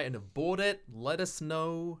local site and have bought it, let us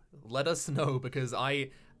know because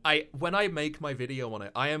when I make my video on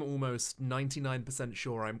it, I am almost 99%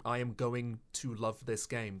 sure I am going to love this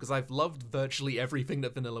game because I've loved virtually everything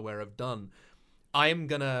that Vanillaware have done. I am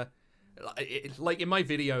gonna, like in my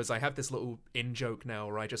videos, I have this little in-joke now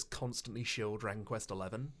where I just constantly shill Dragon Quest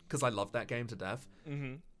XI because I love that game to death.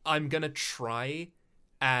 Mm-hmm. I'm gonna try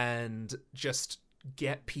and just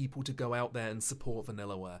get people to go out there and support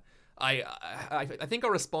Vanillaware. I think I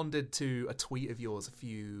responded to a tweet of yours a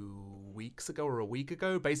few weeks ago or a week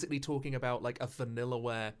ago, basically talking about like a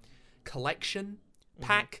Vanillaware collection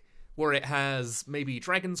pack where it has maybe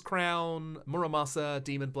Dragon's Crown, Muramasa,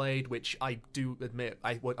 Demon Blade, which I do admit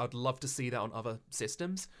I'd love to see that on other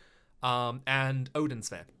systems, and Odin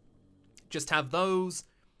Sphere. Just have those,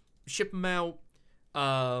 ship them out,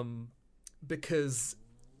 because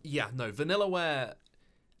Vanillaware,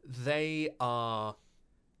 they are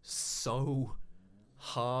so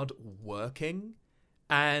hard working,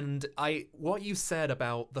 and what you said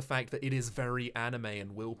about the fact that it is very anime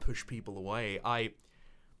and will push people away, I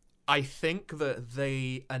think that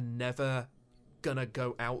they are never gonna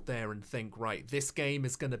go out there and think, right, this game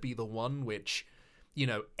is gonna be the one which, you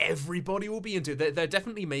know, everybody will be into. They're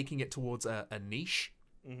definitely making it towards a niche.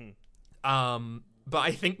 But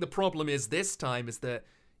I think the problem is this time is that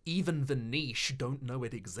even the niche don't know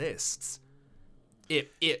it exists.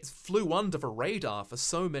 It flew under the radar for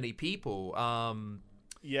so many people.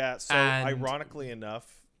 Ironically enough,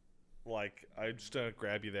 like, I'm just gonna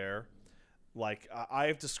grab you there. Like,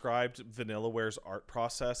 I've described Vanillaware's art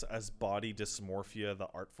process as body dysmorphia, the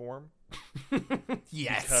art form.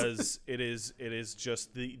 Yes. Because it is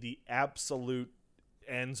just the absolute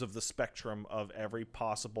ends of the spectrum of every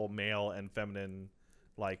possible male and feminine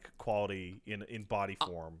like quality in body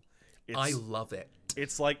form. I love it.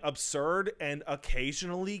 It's like absurd and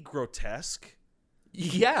occasionally grotesque.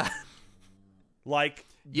 Yeah. Like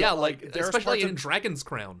especially in Dragon's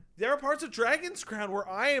Crown. There are parts of Dragon's Crown where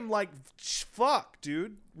I am like, fuck,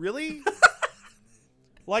 dude, really?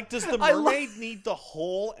 Like, does the mermaid need the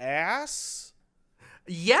whole ass?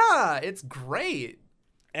 Yeah, it's great.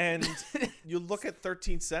 And you look at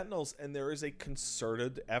 13 Sentinels, and there is a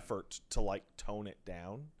concerted effort to like tone it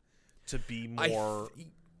down to be more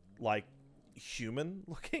like human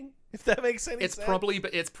looking, if that makes any sense.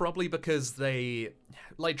 It's probably because they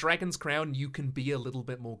like Dragon's Crown, you can be a little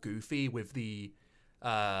bit more goofy with the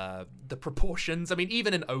proportions. I mean,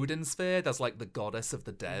 even in Odin's Sphere, there's like the goddess of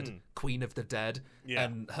the dead, queen of the dead,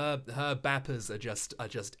 and her bappers are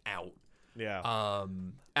just out. Yeah.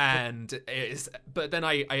 But then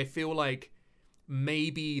I feel like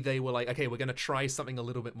maybe they were like, okay, we're gonna try something a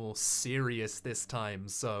little bit more serious this time,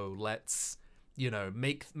 so let's,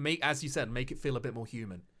 make as you said, make it feel a bit more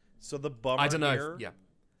human. So the bummer here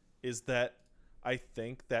is that I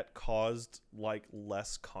think that caused like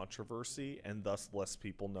less controversy and thus less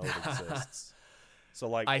people know it exists. So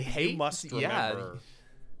like you must remember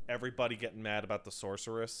everybody getting mad about the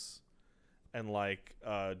sorceress and like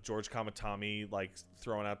George Kamatami like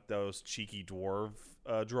throwing out those cheeky dwarf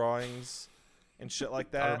drawings and shit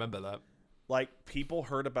like that. I remember that. Like people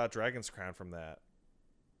heard about Dragon's Crown from that.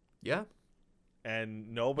 Yeah.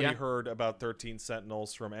 And nobody heard about 13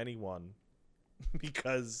 Sentinels from anyone.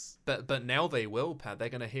 Because but now they will, Pat. They're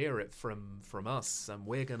gonna hear it from us, and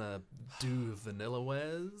we're gonna do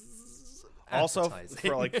Vanillaware's also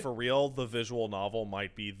for real, the visual novel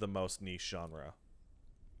might be the most niche genre.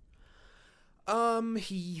 A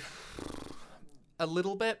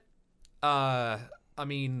little bit. I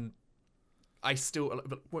mean,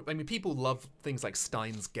 people love things like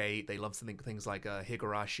Steins Gate. They love things like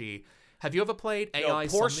Higurashi. Have you ever played AI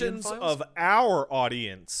portions of our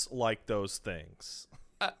audience like those things?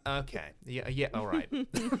 Okay. Yeah, all right.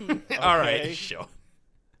 All right, sure.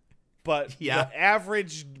 But the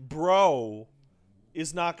average bro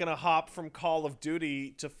is not going to hop from Call of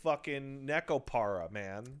Duty to fucking Necopara,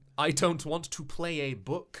 man. I don't want to play a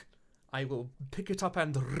book. I will pick it up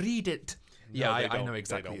and read it. No, I know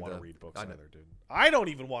exactly. They don't want to read books either, dude. I don't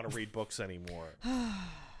even want to read books anymore.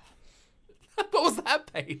 What was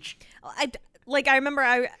that page? I remember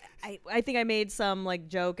I think I made some like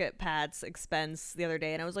joke at Pat's expense the other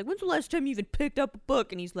day, and I was like, "When's the last time you even picked up a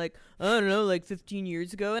book?" And he's like, "I don't know, like 15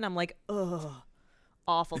 years ago." And I'm like, "Ugh,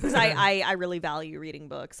 awful," because I really value reading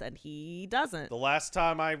books, and he doesn't. The last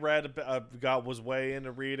time I read, was way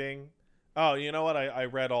into reading. Oh, you know what? I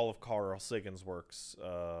read all of Carl Sagan's works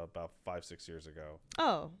about 5-6 years ago.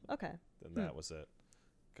 Oh, okay. And that was it,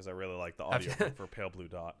 because I really like the audiobook for Pale Blue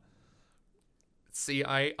Dot. See,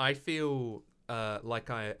 I feel like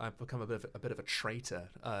I've become a bit of a traitor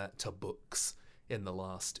to books in the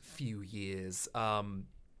last few years. I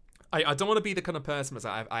don't want to be the kind of person that's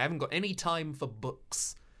I haven't got any time for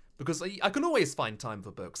books, because I can always find time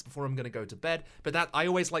for books before I'm going to go to bed. But that I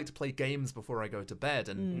always like to play games before I go to bed,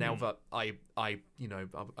 and now that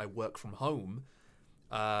I work from home,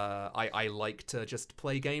 I like to just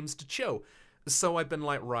play games to chill. So I've been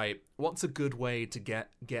like, right, what's a good way to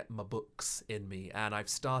get my books in me? And I've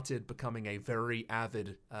started becoming a very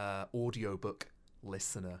avid audiobook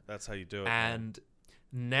listener. That's how you do it. And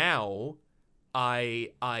now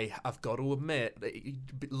I've got to admit,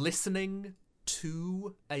 listening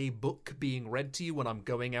to a book being read to you when I'm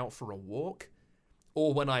going out for a walk,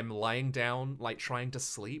 or when I'm lying down, like trying to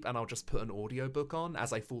sleep, and I'll just put an audiobook on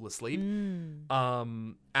as I fall asleep.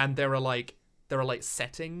 And there are like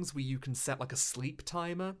settings where you can set like a sleep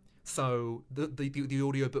timer. So the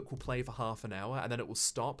audiobook will play for half an hour and then it will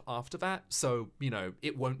stop after that. So,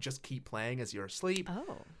 it won't just keep playing as you're asleep.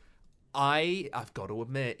 Oh. I've got to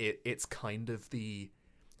admit, it's kind of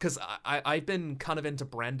because I've been kind of into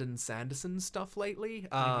Brandon Sanderson stuff lately.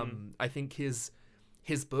 I think his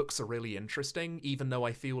books are really interesting, even though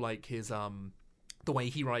I feel like his the way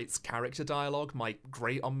he writes character dialogue might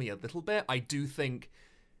grate on me a little bit. I do think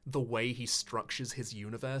the way he structures his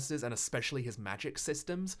universes, and especially his magic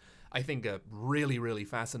systems, I think are really, really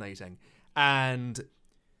fascinating. And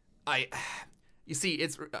you see,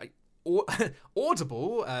 it's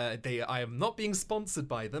Audible. I am not being sponsored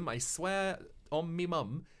by them. I swear on me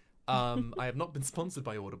mum. I have not been sponsored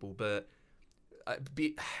by Audible, but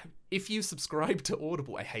if you subscribe to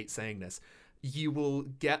Audible, I hate saying this, you will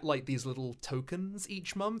get like these little tokens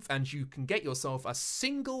each month, and you can get yourself a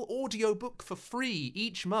single audiobook for free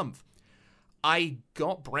each month. I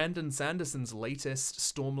got Brandon Sanderson's latest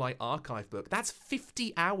Stormlight Archive book. That's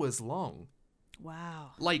 50 hours long.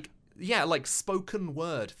 Wow. Like spoken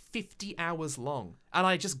word, 50 hours long. And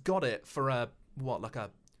I just got it for a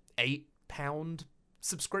 £8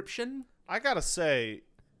 subscription. I gotta say,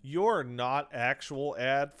 your not actual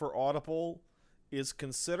ad for Audible is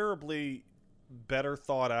considerably better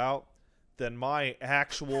thought out than my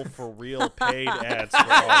actual for real paid ads for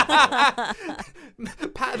Audible.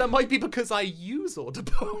 Pat, that might be because I use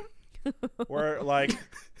Audible. Where like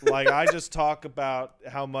I just talk about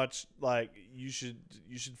how much like you should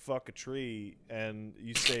fuck a tree and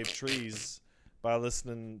you save trees by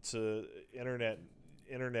listening to internet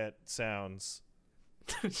sounds.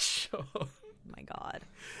 Sure. Oh my God.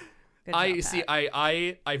 Good job,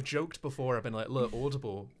 Pat. I've joked before. I've been like, look,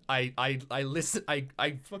 Audible. I listen. I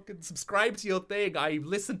fucking subscribe to your thing. I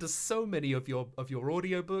listen to so many of your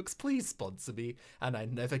audiobooks. Please sponsor me. And I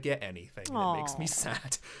never get anything. It makes me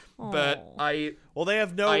sad. Aww. But they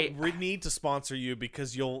have no need to sponsor you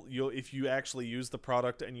because you'll if you actually use the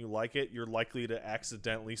product and you like it, you're likely to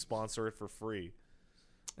accidentally sponsor it for free.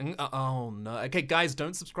 Oh no. Okay, guys,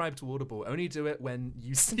 don't subscribe to Audible. Only do it when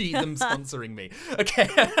you see them sponsoring me. Okay.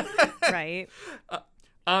 Right.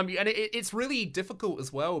 And it's really difficult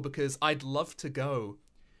as well because I'd love to go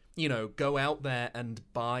out there and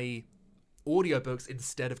buy audiobooks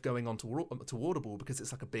instead of going on to Audible because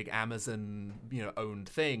it's like a big Amazon, owned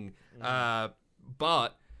thing.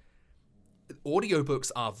 But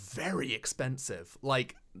audiobooks are very expensive.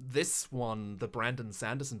 Like this one, the Brandon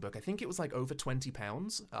Sanderson book, I think it was like over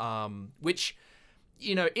 £20, which,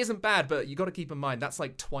 isn't bad, but you got to keep in mind that's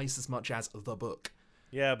like twice as much as the book.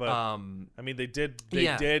 Yeah, but I mean, they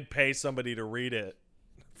did pay somebody to read it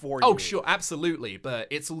for you. Oh, sure, absolutely. But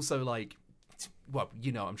it's also like, well,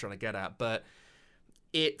 I'm trying to get at, but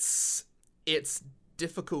it's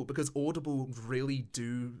difficult because Audible really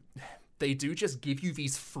they do just give you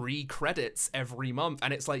these free credits every month,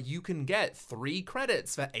 and it's like you can get 3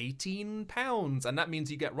 credits for £18, and that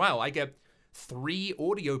means I get 3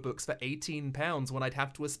 audiobooks for £18 when I'd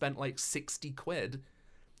have to have spent like 60 quid.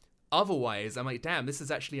 Otherwise, I'm like, damn, this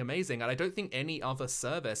is actually amazing. And I don't think any other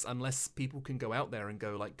service, unless people can go out there and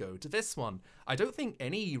go to this one, I don't think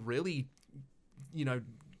any really,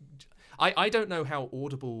 I don't know how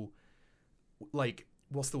Audible, like,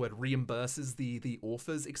 what's the word, reimburses the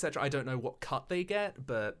authors, etc. I don't know what cut they get,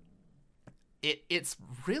 but it's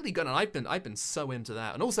really good, and I've been so into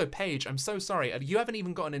that. And also, Paige, I'm so sorry, you haven't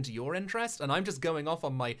even gotten into your interest, and I'm just going off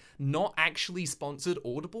on my not actually sponsored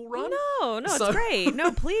Audible run. No, it's great.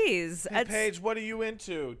 No, please. Hey, Paige, what are you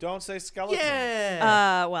into? Don't say skeleton.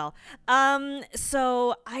 Yeah.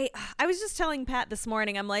 So I was just telling Pat this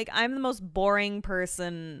morning, I'm like, I'm the most boring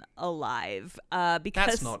person alive. Because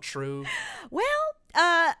that's not true. Well,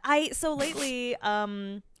 so lately,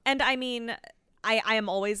 and I mean, I am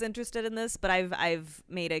always interested in this, but I've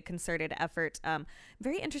made a concerted effort.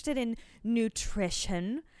 Very interested in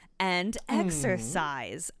nutrition and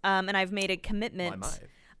exercise. And I've made a commitment.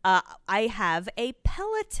 I have a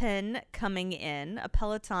Peloton coming in, a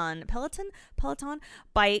Peloton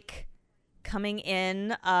bike coming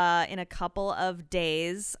in a couple of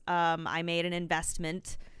days. I made an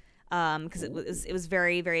investment because it was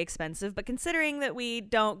very, very expensive. But considering that we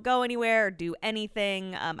don't go anywhere or do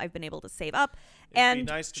anything, I've been able to save up. It'd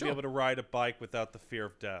be nice to be able to ride a bike without the fear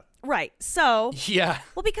of death. Right. So yeah.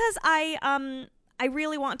 Well, because I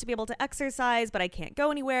really want to be able to exercise, but I can't go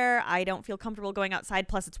anywhere. I don't feel comfortable going outside.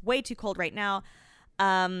 Plus, it's way too cold right now.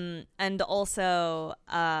 And also,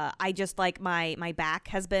 I just like my back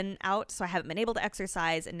has been out, so I haven't been able to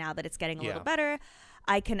exercise. And now that it's getting a little better,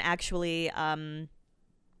 I can actually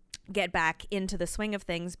get back into the swing of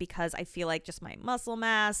things because I feel like just my muscle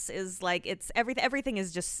mass is like everything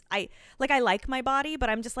is just I like my body, but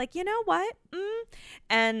I'm just like, you know what?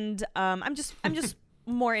 And I'm just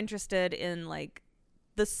more interested in like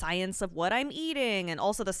the science of what I'm eating and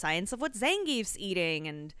also the science of what Zangief's eating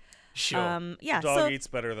and sure. The dog eats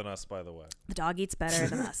better than us, by the way. The dog eats better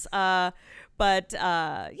than us. But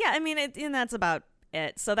I mean, and that's about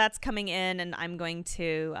it. So that's coming in, and I'm going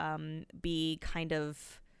to be kind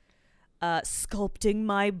of sculpting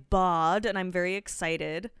my bod, and I'm very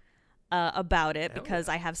excited about it because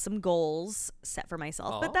I have some goals set for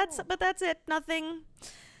myself. But that's it.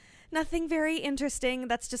 Nothing very interesting.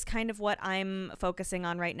 That's just kind of what I'm focusing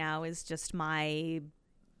on right now is just my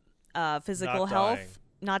physical health.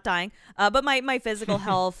 Not dying, but my physical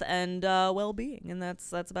health and well-being, and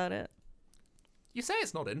that's about it. You say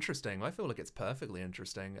it's not interesting. I feel like it's perfectly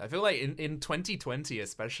interesting. I feel like in 2020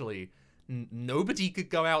 especially, nobody could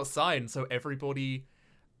go outside, so everybody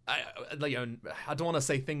I don't want to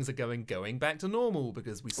say things are going back to normal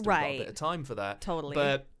because we still got a bit of time for that. Totally.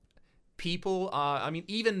 But people are, I mean,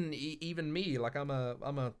 even me, like I'm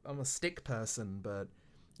a stick person, but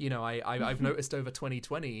I've noticed over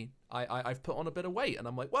 2020, I've put on a bit of weight, and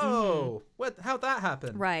I'm like, whoa, how'd that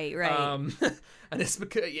happen? Right. And it's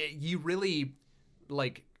because you really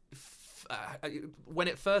like. When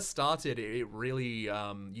it first started, it really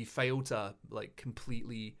you fail to like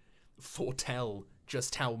completely foretell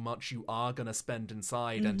just how much you are gonna spend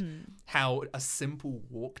inside, and how a simple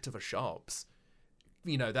walk to the shops,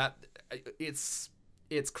 that it's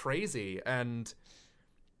crazy. And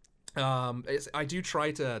I do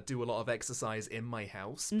try to do a lot of exercise in my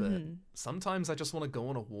house, but sometimes I just want to go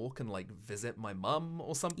on a walk and like visit my mum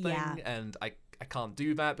or something, and I can't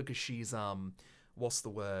do that because she's what's the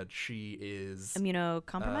word? She is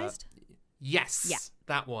immunocompromised? Yes. Yeah.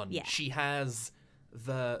 That one. Yeah. She has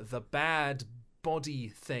the bad body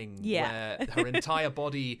thing where her entire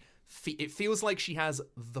body it feels like she has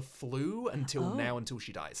the flu until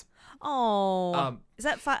she dies. Oh. Is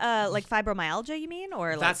that like fibromyalgia you mean,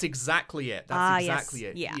 or that's exactly it. That's exactly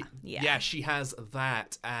it. Yeah. Yeah, she has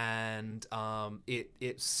that, and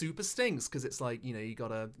it super stinks because it's like, you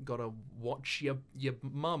gotta watch your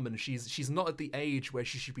mum, and she's not at the age where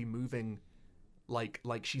she should be moving like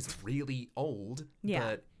she's really old. Yeah.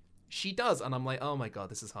 But she does, and I'm like, oh my god,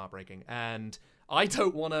 this is heartbreaking. And I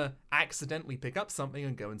don't want to accidentally pick up something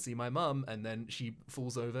and go and see my mum, and then she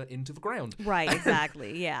falls over into the ground. Right,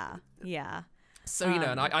 exactly. Yeah. So,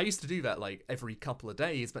 and I used to do that like every couple of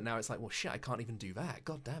days, but now it's like, well, shit, I can't even do that.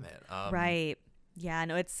 God damn it. Right. Yeah,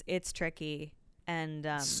 no, it's tricky. And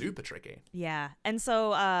super tricky. Yeah. And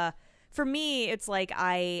so for me, it's like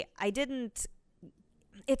I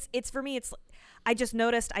just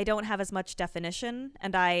noticed I don't have as much definition,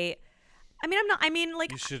 and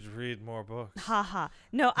you should read more books. Haha.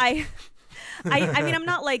 No, I mean, I'm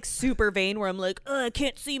not like super vain where I'm like, I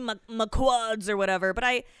can't see my quads or whatever, but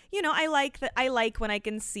I like that. I like when I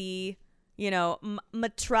can see, my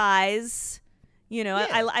tries,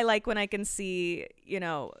 I like when I can see,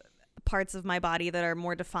 parts of my body that are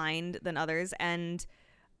more defined than others. And,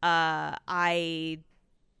 I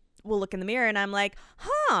will look in the mirror and I'm like,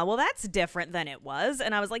 well, that's different than it was.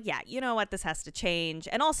 And I was like, yeah, you know what? This has to change.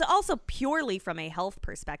 And also purely from a health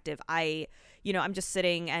perspective, I'm just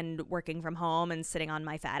sitting and working from home and sitting on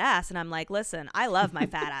my fat ass. And I'm like, listen, I love my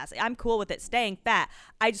fat ass. I'm cool with it staying fat.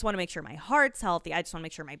 I just want to make sure my heart's healthy. I just want to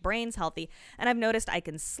make sure my brain's healthy. And I've noticed I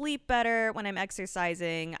can sleep better when I'm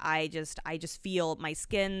exercising. I just feel my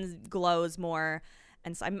skin glows more.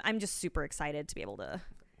 And so I'm just super excited to be able to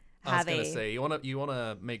I was gonna say you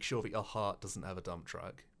wanna make sure that your heart doesn't have a dump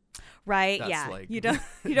truck. Right? That's yeah. Like you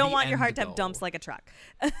don't want your heart to have dumps like a truck.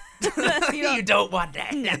 you don't want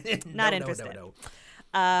that. No, not interested. No.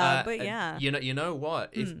 But yeah. You know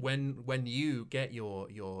what? If when you get your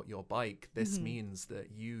bike, this means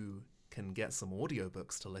that you can get some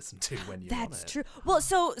audiobooks to listen to when you want it. That's true. Well,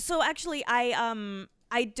 so actually I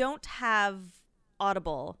don't have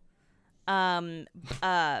Audible. I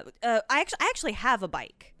actually have a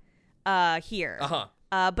bike here.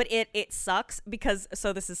 But it sucks because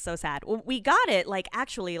this is so sad. We got it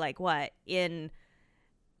in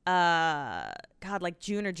like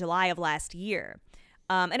June or July of last year.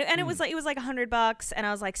 And it was like $100 and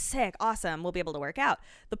I was like, sick, awesome, we'll be able to work out.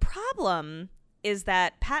 The problem is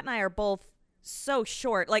that Pat and I are both so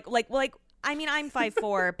short. I'm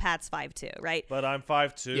 5'4", Pat's 5'2", right? But I'm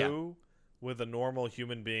 5'2". With a normal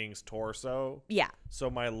human being's torso. Yeah. So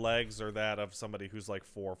my legs are that of somebody who's like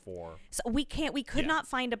 4'4". So we could not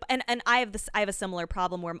find and I have a similar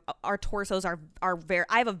problem where our torsos are very,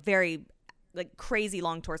 I have a very like crazy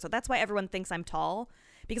long torso. That's why everyone thinks I'm tall,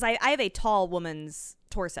 because I have a tall woman's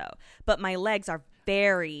torso, but my legs are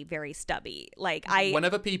very, very stubby.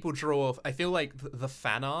 Whenever people draw, I feel like the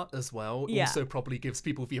fan art as well also probably gives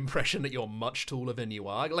people the impression that you're much taller than you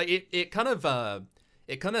are. Like it kind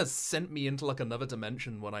of sent me into like another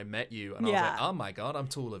dimension when I met you, and I was like, oh my god, I'm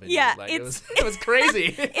taller than you. Like it was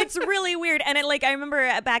crazy. It's really weird. And I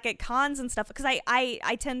remember back at cons and stuff, because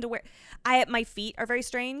I tend to wear, my feet are very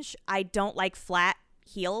strange. I don't like flat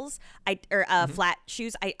heels, flat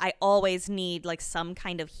shoes. I always need like some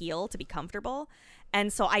kind of heel to be comfortable.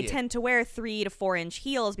 And so I tend to wear 3 to 4 inch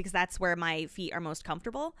heels because that's where my feet are most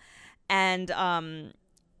comfortable. And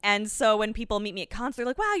so when people meet me at cons, they're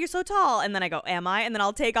like, wow, you're so tall. And then I go, am I? And then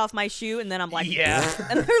I'll take off my shoe and then I'm like, yeah.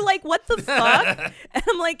 And they're like, what the fuck? And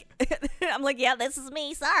I'm like, yeah, this is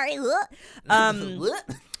me. Sorry.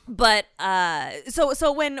 But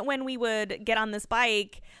so when we would get on this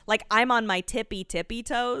bike, like I'm on my tippy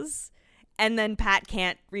toes. and then Pat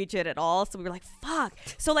can't reach it at all. So we were like, fuck.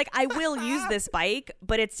 So like I will use this bike,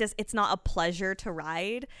 but it's not a pleasure to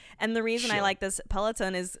ride. And the reason I like this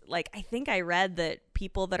Peloton is like, I think I read that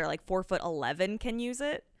people that are like 4'11" can use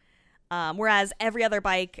it. Whereas every other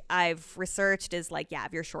bike I've researched is like, yeah,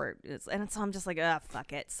 if you're short, and so I'm just like,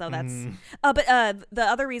 fuck it. So that's, but the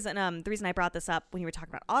other reason, the reason I brought this up when you were talking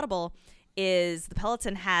about Audible is the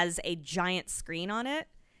Peloton has a giant screen on it,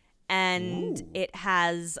 and it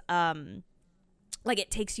has, like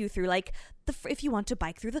it takes you through like if you want to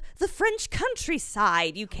bike through the French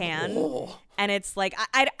countryside, you can, and it's like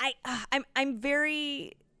I'm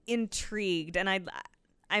very intrigued, and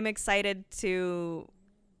I'm excited to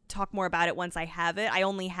talk more about it once I have it. I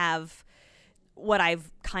only have what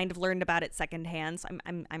I've kind of learned about it secondhand, so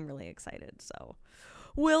I'm really excited. So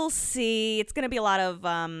we'll see. It's gonna be a lot of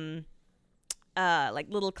like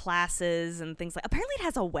little classes and things like. Apparently, it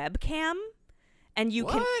has a webcam, and you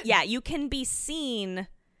can be seen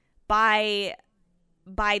by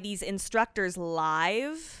these instructors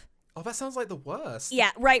live. Oh, that sounds like the worst.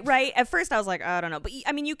 Yeah, right. At first I was like, I don't know. But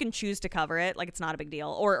I mean, you can choose to cover it. Like, it's not a big deal.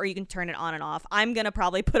 Or you can turn it on and off. I'm going to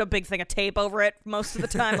probably put a big thing of tape over it most of the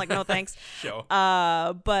time. Like, no thanks. Sure.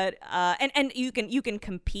 But you can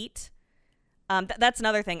compete. That's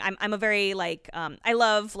another thing. I'm a very, like, I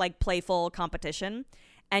love, like, playful competition.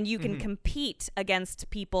 And you can compete against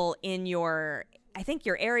people in your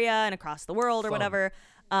area and across the world or whatever.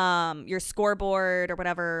 Your scoreboard or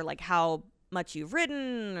whatever, like how much you've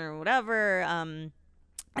ridden or whatever, and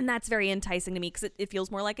that's very enticing to me because it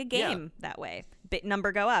feels more like a game that way. Bit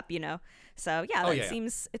number go up, So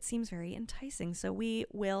it seems very enticing. So we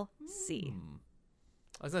will see.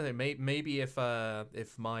 I was gonna say maybe if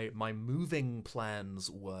my moving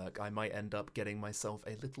plans work, I might end up getting myself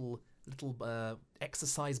a little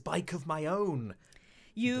exercise bike of my own.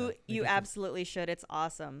 You absolutely should. It's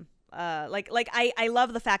awesome. I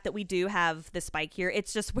love the fact that we do have this bike here.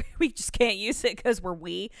 It's just we just can't use it because we're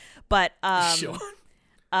but sure.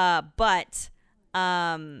 I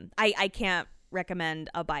can't recommend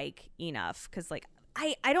a bike enough because like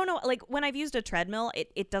I don't know, like when I've used a treadmill,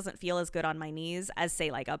 it doesn't feel as good on my knees as say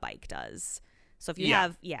like a bike does. So if you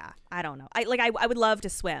have I don't know, I would love to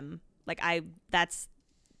swim. That's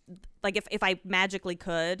if I magically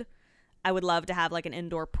could, I would love to have like an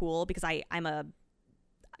indoor pool because I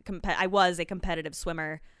was a competitive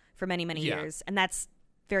swimmer for many years, and that's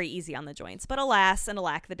very easy on the joints. But alas and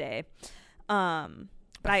alack the day.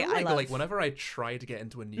 But I love... like whenever I try to get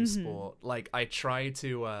into a new sport, like I tried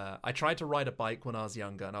to ride a bike when I was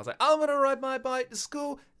younger, and I was like, I'm gonna ride my bike to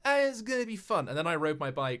school, and it's gonna be fun. And then I rode my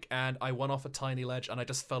bike, and I went off a tiny ledge, and I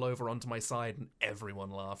just fell over onto my side, and everyone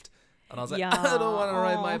laughed. And I was like, I don't want to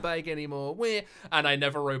ride my bike anymore. And I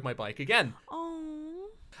never rode my bike again.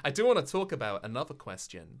 I do want to talk about another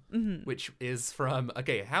question, which is from,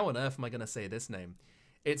 how on earth am I going to say this name?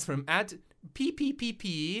 It's from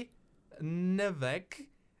 @PPPP Nevek,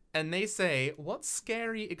 and they say, what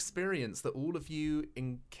scary experience that all of you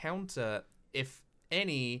encounter, if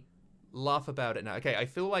any, laugh about it now? Okay, I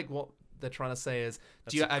feel like what they're trying to say is,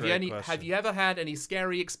 have you ever had any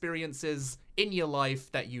scary experiences in your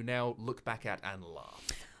life that you now look back at and laugh?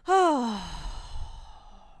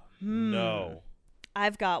 No.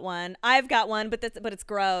 I've got one, but it's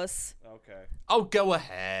gross. Okay. Oh, go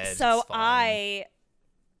ahead. So it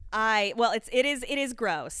is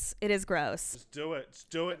gross. It is gross. Just do it. Just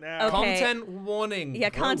do it now. Okay. Content warning. Yeah,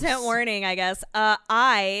 gross. Content warning, I guess.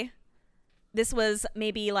 This was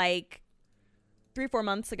maybe like 3-4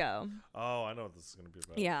 months ago. Oh, I know what this is going to be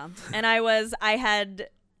about. Yeah. And I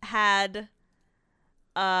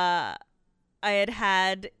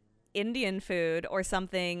had Indian food or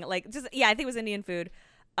something, like just I think it was Indian food.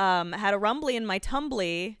 Had a rumbly in my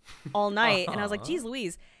tumbly all night, and I was like, geez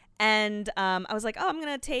Louise. And I was like, I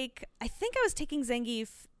think I was taking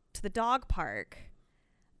Zangief to the dog park.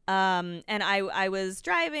 And I was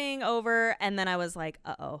driving over, and then I was like,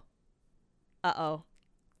 I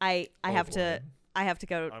have to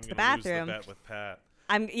go to the bathroom. I'm gonna lose the bet with Pat.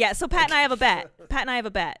 So Pat and I have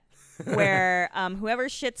a bet. Where whoever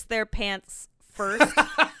shits their pants first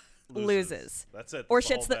loses. That's it. Or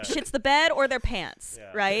shits the bed or their pants,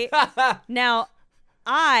 right? Now,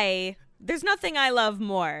 there's nothing I love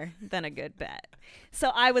more than a good bet.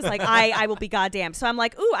 So I was like, I will be goddamn. So I'm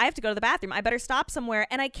like, ooh, I have to go to the bathroom. I better stop somewhere.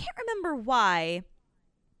 And I can't remember why,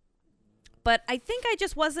 but I think I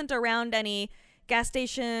just wasn't around any gas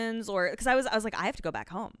stations because I was like, I have to go back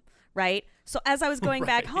home. Right. So as I was going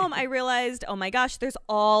back home, I realized, oh my gosh, there's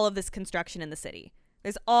all of this construction in the city.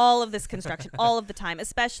 There's all of this construction all of the time,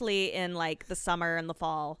 especially in like the summer and the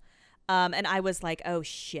fall. And I was like, oh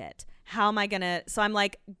shit, how am I going to, so I'm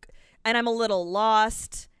like, and I'm a little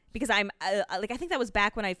lost because I'm I think that was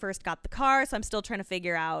back when I first got the car, so I'm still trying to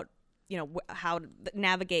figure out, how to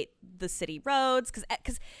navigate the city roads,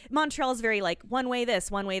 because Montreal is very like one way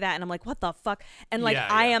this, one way that, and I'm like, what the fuck? And like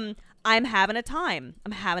I'm having a time.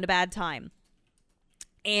 I'm having a bad time.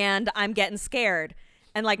 And I'm getting scared.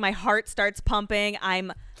 And like my heart starts pumping.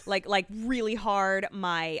 I'm like really hard.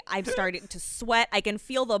 I've started to sweat. I can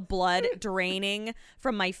feel the blood draining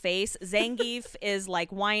from my face. Zangief is like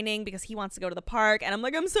whining because he wants to go to the park, and I'm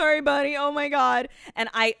like, I'm sorry, buddy. Oh my God. And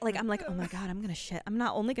I'm like, oh my God, I'm gonna shit. I'm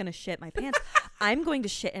not only gonna shit my pants, I'm going to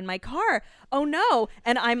shit in my car. Oh no.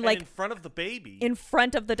 And I'm like in front of the baby. In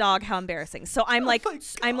front of the dog. How embarrassing. So I'm like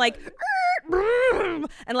I'm like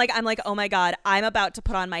and like I'm like, oh my God, I'm about to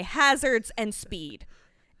put on my hazards and speed.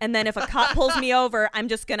 And then if a cop pulls me over, I'm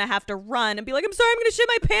just going to have to run and be like, I'm sorry, I'm going to shit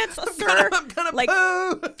my pants, sir. I'm gonna like,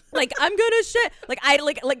 poo. like, I'm going to shit. Like,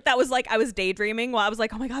 that was like, I was daydreaming while I was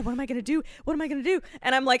like, oh my God, what am I going to do? What am I going to do?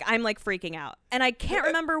 And I'm like freaking out. And I can't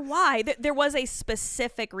remember why. There was a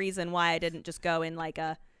specific reason why I didn't just go in like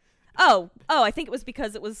a, I think it was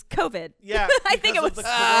because it was COVID. Yeah. I think it was,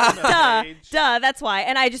 duh, that's why.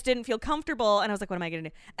 And I just didn't feel comfortable. And I was like, what am I going to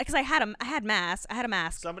do? Because I had a mask.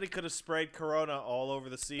 Somebody could have sprayed Corona all over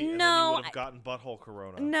the seat, and No, then you would have gotten butthole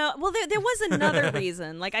Corona. No, well, there was another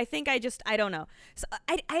reason. Like, I think I don't know. So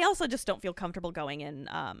I also just don't feel comfortable going in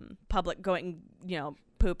public,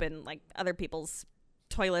 poop in like other people's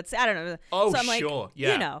toilets. I don't know. Oh, so I'm like, sure.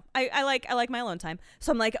 Yeah. I like my alone time.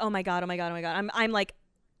 So I'm like, oh my God. I'm like,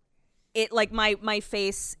 it like my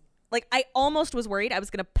face, like I almost was worried I was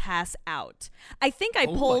gonna pass out. I think I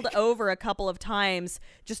pulled over a couple of times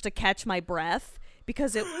just to catch my breath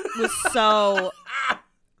because it was so.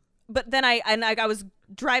 But then I was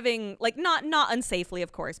driving like not unsafely,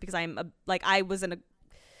 of course, because I was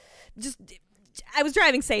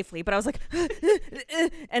driving safely, but I was like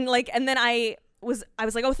and then I was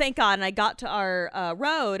like, oh thank God, and I got to our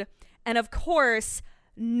road, and of course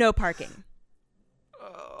no parking.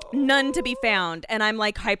 None to be found, and I'm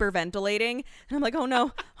like hyperventilating, and I'm like, oh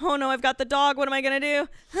no, I've got the dog, what am I gonna do?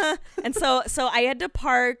 And so I had to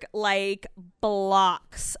park like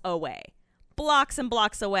blocks and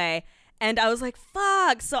blocks away, and I was like,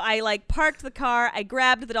 fuck. So I like parked the car, I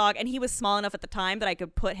grabbed the dog, and he was small enough at the time that I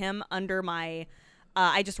could put him under my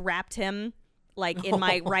I just wrapped him like in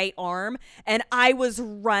my right arm, and I was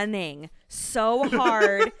running so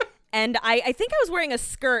hard. And I think I was wearing a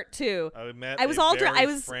skirt too. I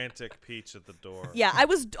was frantic Peach at the door. Yeah, I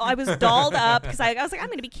was dolled up because I was like, I'm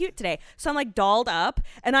gonna be cute today. So I'm like dolled up,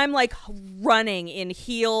 and I'm like running in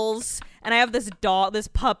heels, and I have this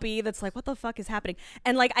puppy that's like, what the fuck is happening?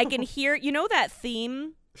 And like I can hear, that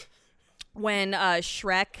theme when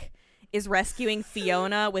Shrek is rescuing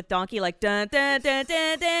Fiona with Donkey, like dun dun dun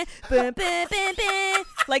dun dun, bun, bun, bun, bun.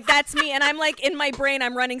 Like that's me, and I'm like in my brain,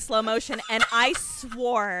 I'm running slow motion, and I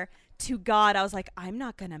swore to God, I was like, I'm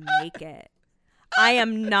not gonna make it. I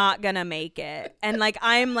am not gonna make it. And like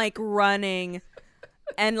I'm like running,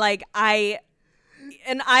 and like I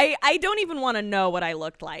don't even want to know what I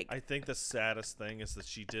looked like. I think the saddest thing is that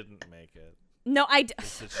she didn't make it. No, that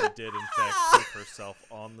she did in fact poop herself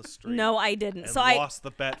on the street. No, I didn't. And so lost the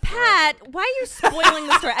bet. Pat, forever. why are you spoiling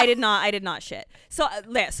the story? I did not shit. So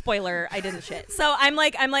spoiler, I didn't shit. So I'm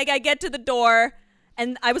like I get to the door,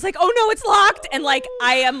 and I was like, oh no, it's locked, and like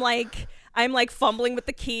I'm like fumbling with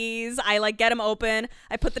the keys. I like get them open.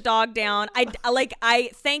 I put the dog down. I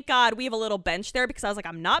thank God we have a little bench there, because I was like,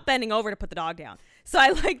 I'm not bending over to put the dog down.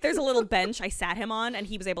 So there's a little bench I sat him on, and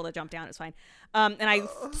he was able to jump down. It's fine. And I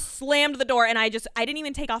slammed the door, and I didn't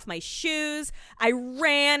even take off my shoes. I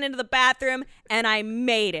ran into the bathroom, and I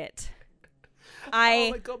made it.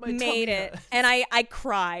 I made it, and I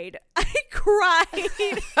cried. I cried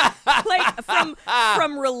like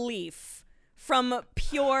from relief, from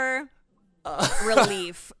pure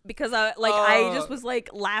relief, because I just was like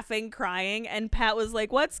laughing, crying, and Pat was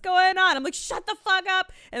like, "What's going on?" I'm like, "Shut the fuck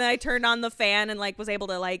up!" And then I turned on the fan and like was able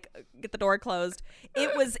to like get the door closed.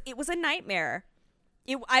 It was a nightmare.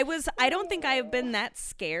 I don't think I have been that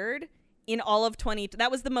scared in all of 20.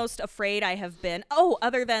 That was the most afraid I have been. Oh,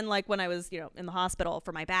 other than like when I was in the hospital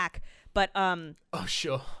for my back. But oh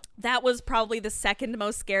sure, that was probably the second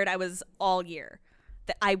most scared I was all year.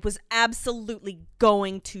 That I was absolutely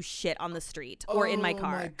going to shit on the street or in my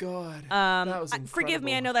car. Oh my God. That was incredible. Forgive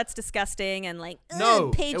me, I know that's disgusting and like, no,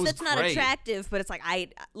 Paige, it was that's not great. attractive, but it's like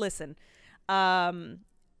listen. It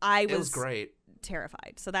was great.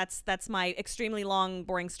 Terrified. So that's my extremely long,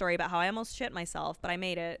 boring story about how I almost shit myself, but I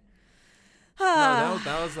made it. No,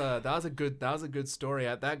 that was a good story.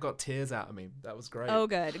 That got tears out of me. That was great. Oh,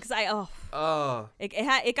 good, because Oh,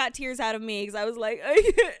 it got tears out of me because I was like,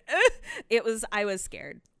 I was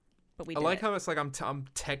scared, but we did I like it. how it's like I'm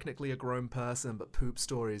technically a grown person, but poop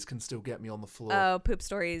stories can still get me on the floor. Oh, poop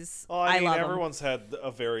stories. Well, I mean, love everyone's had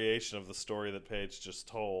a variation of the story that Paige just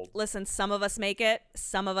told. Listen, some of us make it,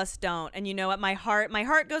 some of us don't, and you know what? My heart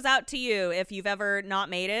goes out to you if you've ever not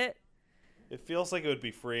made it. It feels like it would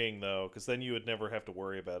be freeing though, because then you would never have to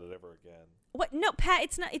worry about it ever again. What? No, Pat.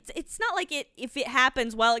 It's not. It's not like it. If it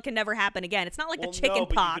happens, well, it can never happen again. It's not like the chicken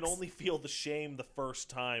but pox. you can only feel the shame the first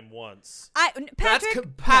time once.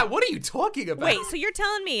 Patrick, Pat, what are you talking about? Wait, so you're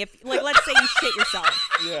telling me if, like, let's say you shit yourself.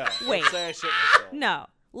 Yeah. Wait. Let's say I shit myself. No.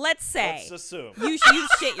 Let's say. Let's assume. You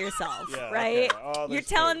shit yourself, Yeah, right? okay. Oh, you're there's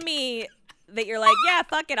telling two. me that you're like, yeah,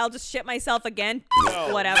 fuck it, I'll just shit myself again. No,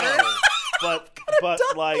 Whatever. no. But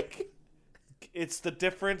like, it's the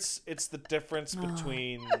difference. It's the difference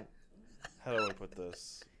between. How do I put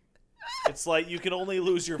this? It's like you can only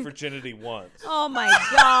lose your virginity once. Oh my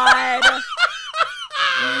god.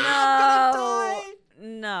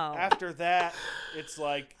 No. After that, it's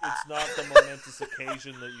like it's not the momentous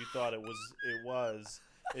occasion that you thought it was.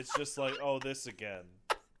 It's just like, oh, this again.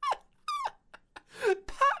 Pat,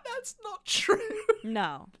 that's not true.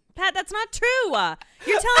 No. Pat, that's not true.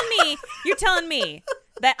 You're telling me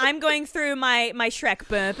that I'm going through my Shrek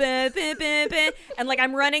and like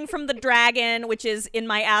I'm running from the dragon, which is in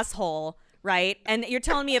my asshole, right? And you're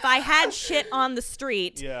telling me if I had shit on the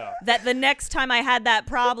street, Yeah. that the next time I had that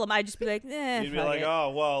problem, I'd just be like, You'd be fuck like, it.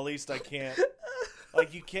 oh, well, at least I can't.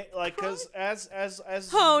 Like you can't, like, because as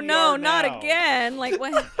Oh we no, are not now, again. Like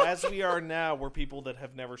what? As we are now, we're people that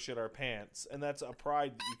have never shit our pants, and that's a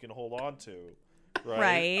pride that you can hold on to, right?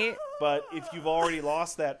 Right. But if you've already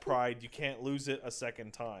lost that pride, you can't lose it a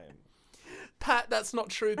second time. Pat, that's not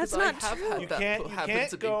true. That's I not have true. had You that can't happen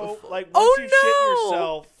to me go before. like once Oh, you no! shit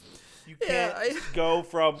yourself. You Yeah, can't go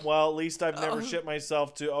from, well, at least I've never shit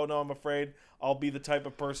myself to, oh no, I'm afraid I'll be the type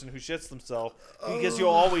of person who shits themselves, because you'll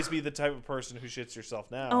always be the type of person who shits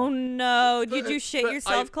yourself now. Oh no! Did you shit but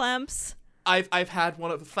yourself, Clemps? I've had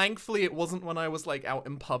one of. Thankfully, it wasn't when I was like out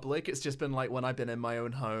in public. It's just been like when I've been in my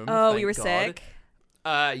own home. Oh, thank you were God. sick.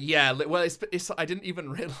 Yeah. Well, it's I didn't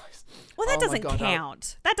even realize. Well, that Oh my doesn't God,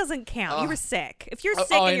 count. That doesn't count. You were sick. If you're sick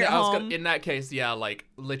Oh, and you're home, in that case, yeah. Like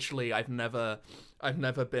literally, I've never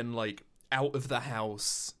been like out of the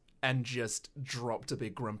house and just dropped a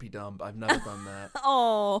big grumpy dump. I've never done that.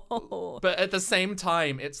 oh, But at the same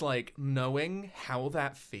time, it's like knowing how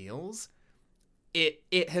that feels.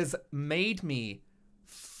 It has made me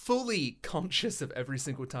fully conscious of every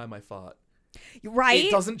single time I fart. right?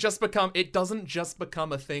 It doesn't just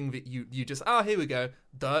become a thing that you just, oh, here we go.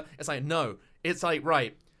 Duh. It's like, no. It's like,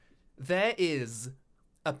 right. There is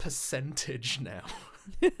a percentage now.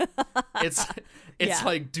 It's Yeah.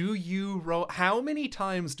 like, do you roll, how many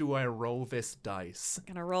times do I roll this dice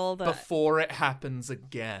Gonna roll the. before it happens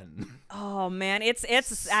again? Oh man, it's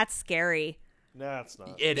that's scary. Nah, it's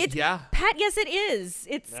not. Yeah. Pat, yes, it is.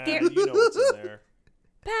 It's Nah, scary. you know what's in there.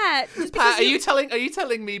 Pat, just Pat, because are you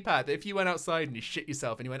telling me, Pat, that if you went outside and you shit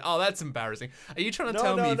yourself and you went, oh, that's embarrassing? Are you trying to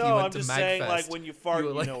tell me if you went I'm to just MagFest? saying, like, when you fart, you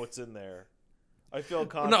you were like- know what's in there. I feel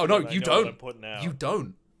confident. No, I you know what don't. I'm putting out. You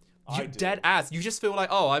don't. I You do. dead ass. You just feel like,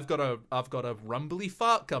 oh, I've got a rumbly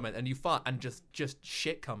fart coming, and you fart, and just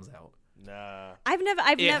shit comes out. Nah. I've never.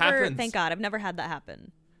 happens. Thank God, I've never had that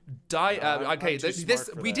happen. I'm Okay, too this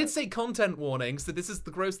smart for we did that. say content warning, so this is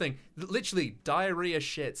the gross thing. Literally, diarrhea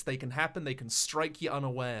shits. They can happen. They can strike you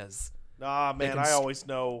unawares. Nah, man, can I always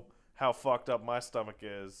know how fucked up my stomach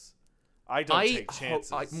is. I don't take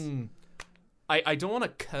chances. I don't want to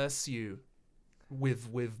curse you with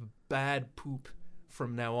bad poop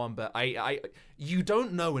from now on, but you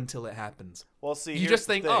don't know until it happens. Well, see, You here's just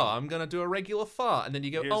the think, thing. oh, I'm gonna do a regular fart, and then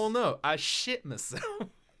you go, Here's- oh no, I shit myself.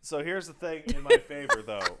 So here's the thing in my favor,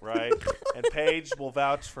 though, right? And Paige will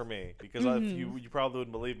vouch for me, because if you probably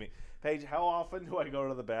wouldn't believe me. Paige, how often do I go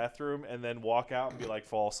to the bathroom and then walk out and be like,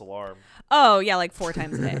 false alarm? Oh yeah, like 4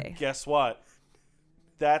 times a day. Guess what?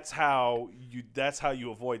 That's how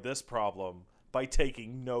you avoid this problem, by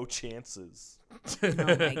taking no chances. Oh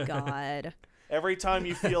my God. Every time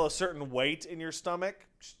you feel a certain weight in your stomach,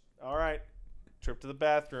 all right, trip to the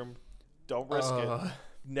bathroom. Don't risk it.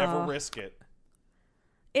 Never risk it.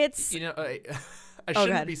 It's You know, I Oh, go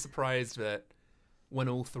shouldn't ahead. be surprised that when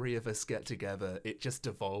all three of us get together, it just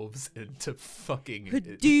devolves into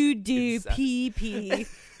fucking doo doo insane. pee pee.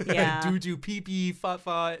 Yeah. doo doo pee pee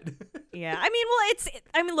fart. Yeah. I mean,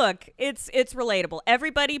 well, look, it's relatable.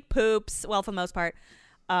 Everybody poops. Well, for the most part.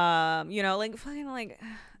 You know, like fucking like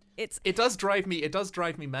it does drive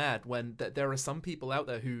me mad when there are some people out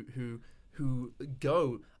there who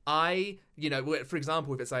go, for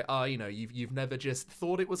example, if it's like, you've never just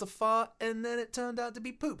thought it was a fart and then it turned out to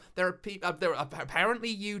be poop. There are apparently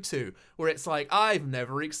you too, where it's like, I've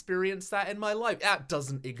never experienced that in my life. That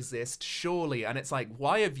doesn't exist, surely. And it's like,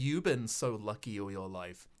 why have you been so lucky all your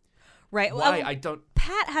life? Right. Why? Well, I don't.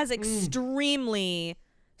 Pat has extremely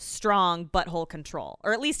strong butthole control,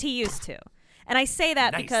 or at least he used to. And I say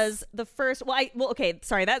that because the first, okay,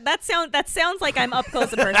 sorry, that sounds like I'm up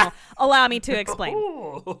close and personal. Allow me to explain.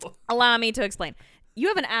 You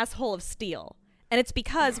have an asshole of steel, and it's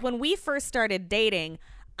because when we first started dating,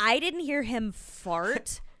 I didn't hear him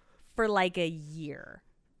fart for like a year.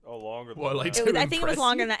 Oh, longer than that. I think it was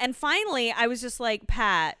longer than that. And finally, I was just like,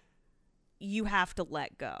 Pat, you have to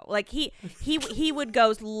let go. Like he would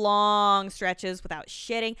go long stretches without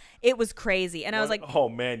shitting. It was crazy. And I was like, oh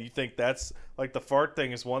man, you think that's like the fart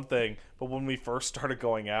thing is one thing, but when we first started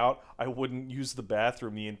going out, I wouldn't use the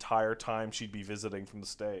bathroom the entire time she'd be visiting from the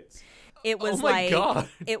States. It was God.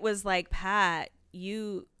 It was like, Pat,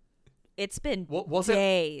 it's been was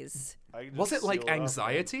days. Was it like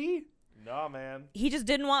anxiety? Nah, man. He just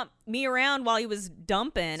didn't want me around while he was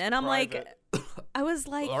dumping. And I'm private. Like, I was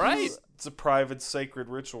like, all right. It's a private, sacred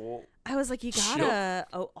ritual. I was like, you gotta,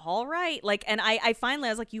 all right. Like, and I finally,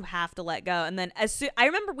 I was like, you have to let go. And then I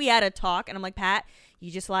remember we had a talk and I'm like, Pat,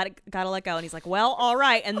 you just gotta let go. And he's like, well, all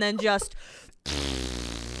right. And then just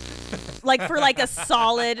like for like a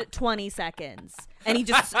solid 20 seconds. And he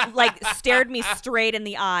just like stared me straight in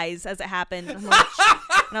the eyes as it happened. And I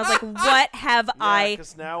was like, what have I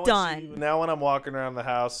done? Now when I'm walking around the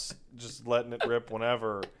house, just letting it rip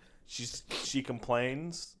whenever, she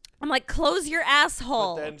complains. I'm like, close your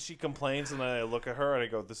asshole. But then she complains, and then I look at her and I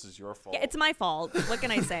go, this is your fault. Yeah, it's my fault. What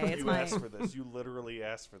can I say? It's you asked for this. You literally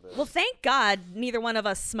asked for this. Well, thank God neither one of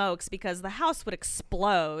us smokes, because the house would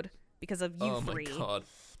explode because of you three. Oh, my God.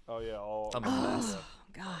 Oh, yeah. I'm a mess. Oh,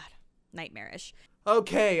 God. Nightmarish.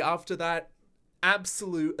 Okay, after that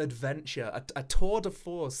absolute adventure, a tour de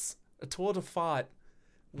force, a tour de fart,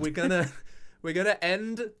 we're gonna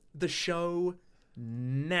end the show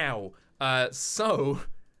now. So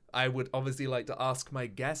I would obviously like to ask my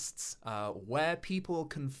guests where people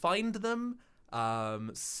can find them,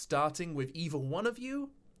 starting with either one of you.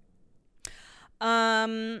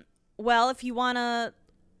 Well, if you wanna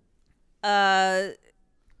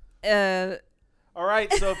all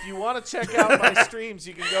right, so if you want to check out my streams,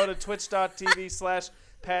 you can go to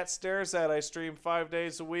twitch.tv/PatStaresAt. I stream 5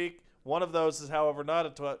 days a week. One of those is, however, not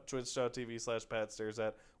at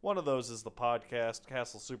twitch.tv/PatStaresAt. One of those is the podcast,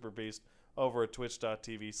 Castle Super Beast, over at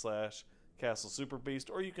twitch.tv/Castle Super Beast.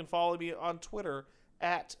 Or you can follow me on Twitter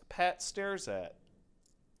at PatStaresAt.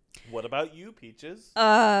 What about you, Peaches?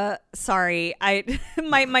 Sorry.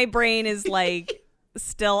 My brain is like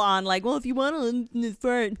still on like, well, if you want to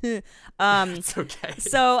fart. It's okay.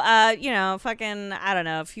 So fucking, I don't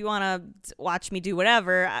know, if you want to watch me do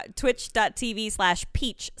whatever,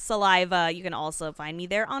 twitch.tv/Peach Saliva. You can also find me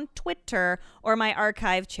there on Twitter or my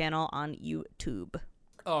archive channel on YouTube.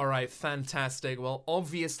 All right, fantastic. Well,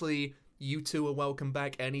 obviously you two are welcome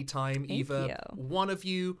back anytime. Either one of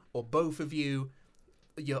you or both of you.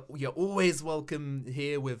 You're always welcome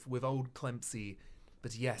here with old Clempsy.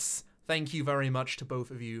 But yes, thank you very much to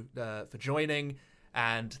both of you for joining,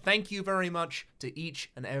 and thank you very much to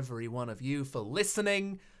each and every one of you for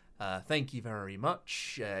listening. Thank you very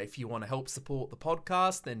much. If you want to help support the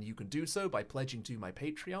podcast, then you can do so by pledging to my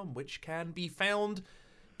Patreon, which can be found,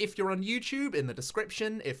 if you're on YouTube, in the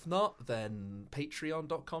description. If not, then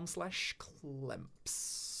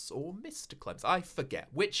patreon.com/Clemps or Mr. Clemps. I forget,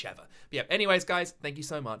 whichever. But yeah, anyways, guys, thank you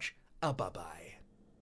so much. Bye-bye.